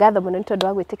twacokia ngatho mũno nĩ tondũ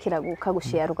wa gwĩtĩkĩra gũka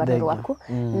gũcea rũgano rwaku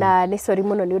na nĩ sorry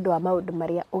mũno nĩ ũndũ wa maũndũ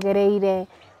marĩa ũgereire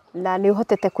na nĩ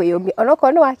ũhotete kwĩyũmia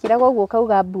onokorwo nĩ wakiraga ũguo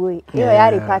kauga mbuĩ ĩyo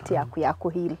yarĩ part yaku ya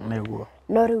kũhili nĩguo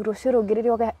no rĩu rũcio rũngĩ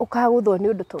rĩrĩa ũkagũthwo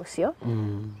nĩ ũndũ ta ũcio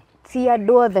ti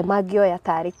andũ othe mangĩoya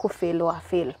tarĩ kũfail wa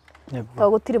fail to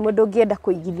gũtirĩ mũndũ ũngĩenda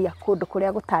kũigithia kũndũ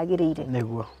kũrĩa gũtagĩrĩire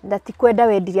nĩguo na ti kwenda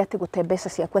wendire atĩ gũte mbeca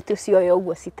ciaku atĩ ũcioe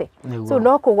ũguo cite so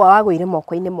no kũgwa wagũire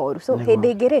moko-inĩ moru so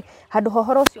hĩndĩ ĩngĩ rĩ handũ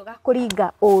hohoro ũcio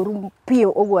gakũringa ũru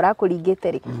piũ ũguo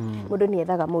ũrakũringĩte rĩ mũndũ nĩ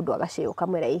ethaga mũndũ agacĩo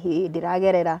kamwĩra ihi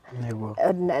ndĩragerera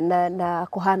na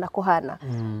kũhana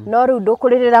no rĩu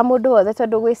ndũkũrĩrĩra mũndũ wothe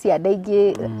tondũ gwĩ cianda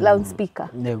ingĩ loudspeaker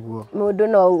mũndũ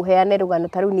no ũheane rũgano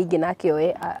ta rĩu ningĩ nake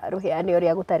oe rũheane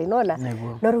ũrĩa gũtarĩ nona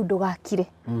no rĩu ndũgakire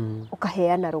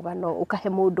ukaheana rũgano ukahe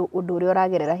mũndũ ũndũ ũrĩa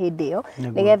ũragerera hĩndĩ ĩyo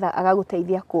nigetha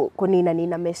agagũteithia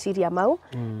kũnina meciria mau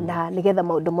na nigetha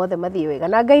maũndũ mothe mathiĩ wega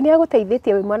na Ngai nĩ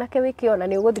agũteithĩtie wĩ mwanake wĩkĩona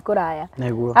nĩ ũgũthi kũraya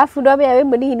afu ndo mea wĩ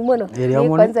mũnini mũno nĩ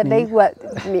kwanza ndaigua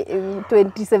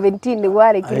 2017 nĩ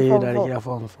warĩkia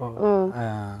form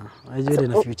 4 ajũrĩ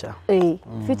na future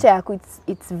future yaku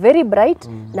it's very bright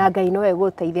na Ngai no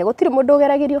egũteithia gũtirĩ mũndũ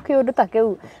ũgeragĩrio kĩũndũ ta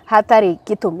kĩu hatarĩ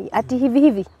gĩtũmi ati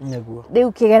hivi rĩu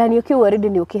kĩgeranio kĩu already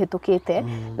nĩ ũkĩhĩtũkĩte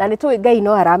na nĩ tũĩ Ngai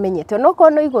no aramenyete no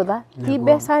kono igũtha ti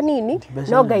mbeca nini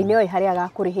no Ngai nĩ oĩ harĩa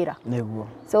agakũrĩhĩra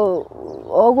so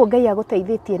oguo Ngai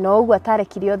agũteithĩtie no oguo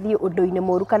atarekire ũthiĩ ũndũ-inĩ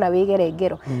mũru kana wĩgere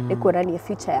ngero nĩ kuonania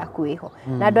future yaku ĩho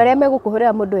na andũ arĩa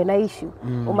megũkũhũrĩra mũndũ ena issue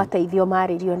ũmateithio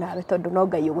marĩrio nawe tondũ no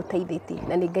Ngai ũgũteithĩtie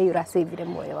na nĩ Ngai ũrasavire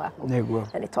muoyo waku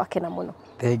na nĩ twakena mũno.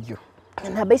 Thank you.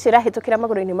 Namba icio irahĩtũkĩra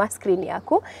magũrũ-inĩ ma screen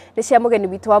yaku nĩ cia mũgeni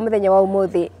witũ wa mũthenya wa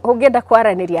ũmũthĩ ũngĩenda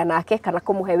kwaranĩria nake kana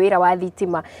kũmũhe wĩra wa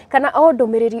thitima kana o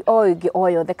ndũmĩrĩri o ĩngĩ o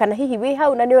yothe kana hihi wĩ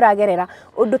hau na nĩ ũragerera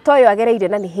ũndũ ta ũyũ agereire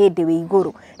na nĩ hĩndĩ wĩ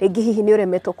igũrũ rĩngĩ hihi nĩ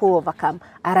ũremetwo kũ overcome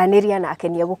aranĩria nake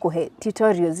nĩ egũkũhe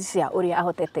tutorials cia ũrĩa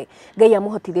ahotete Ngai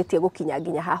amũhotithĩtie gũkinya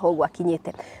nginya haha ũguo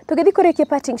akinyĩte. Tũgĩthiĩ kũrĩkia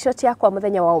parting shot yakwa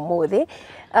mũthenya wa ũmũthĩ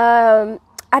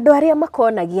andũ arĩa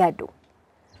makonagia andũ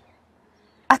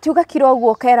ati ugakira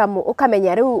ũguo kera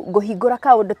ukamenya rĩu ngũhingũra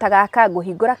kaũndũ ta gaka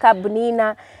ngũhingũra kambuni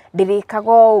na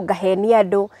ndĩrĩkago ngahenia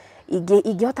andũ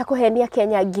ingĩhota kũhenia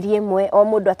Kenya 1,000 o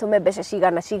mũndũ atume mbeca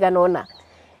cigana ona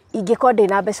ingĩkorwo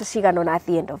ndĩna mbeca cigana ona at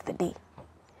the end of the day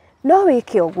no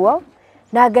wĩke ũguo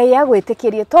na Ngai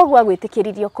agwĩtĩkĩrie toguo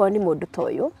agwĩtĩkĩririe okorwo nĩ mũndũ ta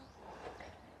ũyũ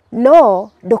no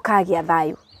ndũkagĩa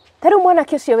thayũ. Tarĩu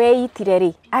mwanake ũcio weitire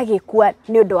rĩ agĩkua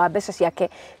nĩ ũndũ wa mbeca ciake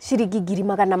ciringi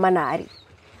 800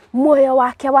 muoyo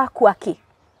wake wakuaki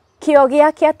kĩo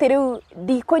gĩake atĩ rĩu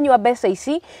ndikũnyua mbeca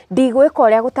ici ndigwĩka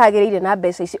ũrĩa gũtagĩrĩire na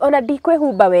mbeca ici ona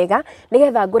ndikwĩhumba wega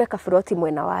nigetha ngũre kaburoti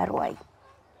mwena wa Rwai.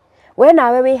 We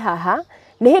nawe wĩ haha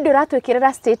nĩ hĩndĩ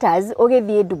ũratwĩkĩrĩra status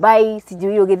ũgĩthiĩ Dubai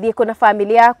sijui ũgĩthiĩ kuna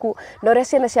family yaku na ũrĩa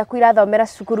ciana ciaku irathomera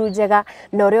cukuru njega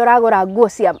na ũrĩa ũragũra nguo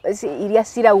iria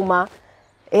cirauma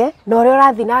na ũrĩa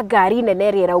ũrathiĩ na ngari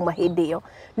nene ĩrĩa ĩrauma hĩndĩ ĩyo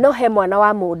no he mwana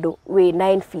wa mũndũ wĩ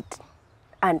 9 feet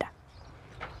under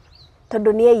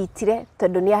tondu nĩ eitire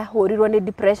tondu nĩ ahũrirwo nĩ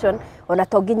depression ona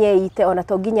to nginya eite ona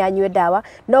to nginya anyue ndawa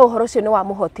no ũhoro ũcio nĩ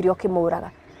wamũhotire ũkĩmũraga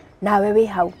nawe wĩ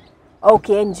hau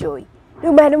enjoy.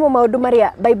 Rĩu maya nĩmo maũndũ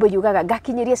marĩa Bible yugaga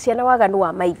ngakinyĩria ciana waganu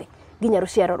wa maithe nginya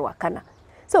rũciaro rwa kana.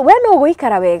 So we no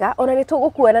gũikara wega ona nĩ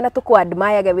tũgũkuona na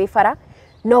tũkũadmire wĩ bara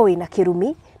no wĩna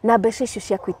kĩrumi na mbeca icio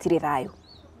ciaku itirĩ thayũ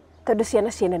tondu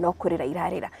ciana ciene no kũrĩra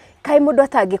irarĩra kaĩ mũndũ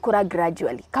atangĩkũra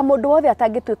gradually ka mũndũ wothe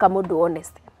atangĩtuĩka mũndũ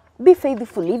honest. Be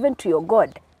faithful even to your God.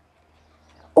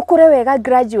 Ukure wega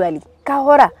gradually.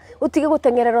 Kahora. Utige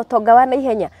gũtengerera ũtonga wa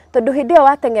naihenya. Tondu hĩndĩ ĩyo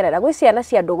watengerera gwĩ ciana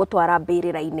cia andũ gũtwara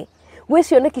mbĩrĩra-inĩ. Gwĩ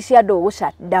cioneki cia andũ gũ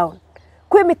shut down.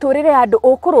 Kwĩ mĩtũrĩre ya andũ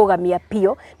ũkũrũgamia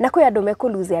pio na kwĩ andũ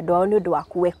mekũlose andũ ao nĩ ũndũ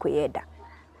waku we kwĩenda.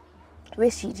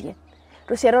 Wĩcirie.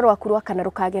 Rũciaro rwaku rwa kana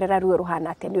rũkagerera ruo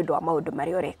ruhana atĩa nĩ ũndũ wa maũndũ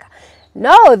marĩa ũreka. No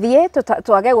ũthiĩ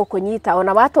twage gũkũnyita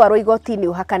ona watwarwo igoti-inĩ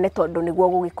ũhakane tondu nĩguo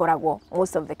gũgĩkoragwo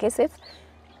most of the cases.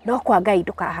 No kwa Ngai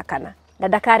ndũkahakana na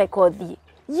ndakareka ũthiĩ.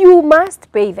 You must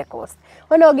pay the cost.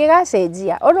 Ona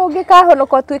ũngĩgacenjia ona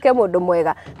ũngĩkahonoka ũtuĩke mũndũ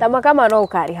mwega ta kama no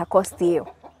ũkarĩha cost ĩyo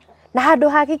na handũ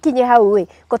hagĩkinye hau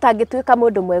gũtangĩtuĩka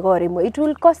mũndũ mwega o rĩmwe it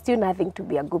will cost you nothing to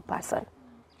be a good person.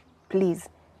 Please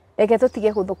reke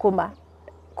tũtige gũthũkũma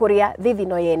kũrĩa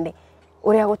thithino yene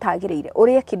ũrĩa gũtagĩrĩire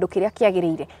ũrĩa kĩndũ kĩrĩa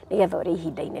kĩagĩrĩire nigetha ũrĩ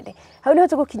ihinda inene. Hau nĩho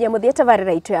tũgũkinyia mũthia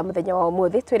tabarĩra itũ ya mũthenya wa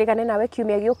ũmũthĩ twĩrĩgane nawe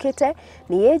kiumia gĩũkĩte.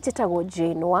 Niĩ njĩtagwo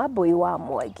Jane wa Mbũi wa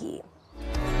Mwangi.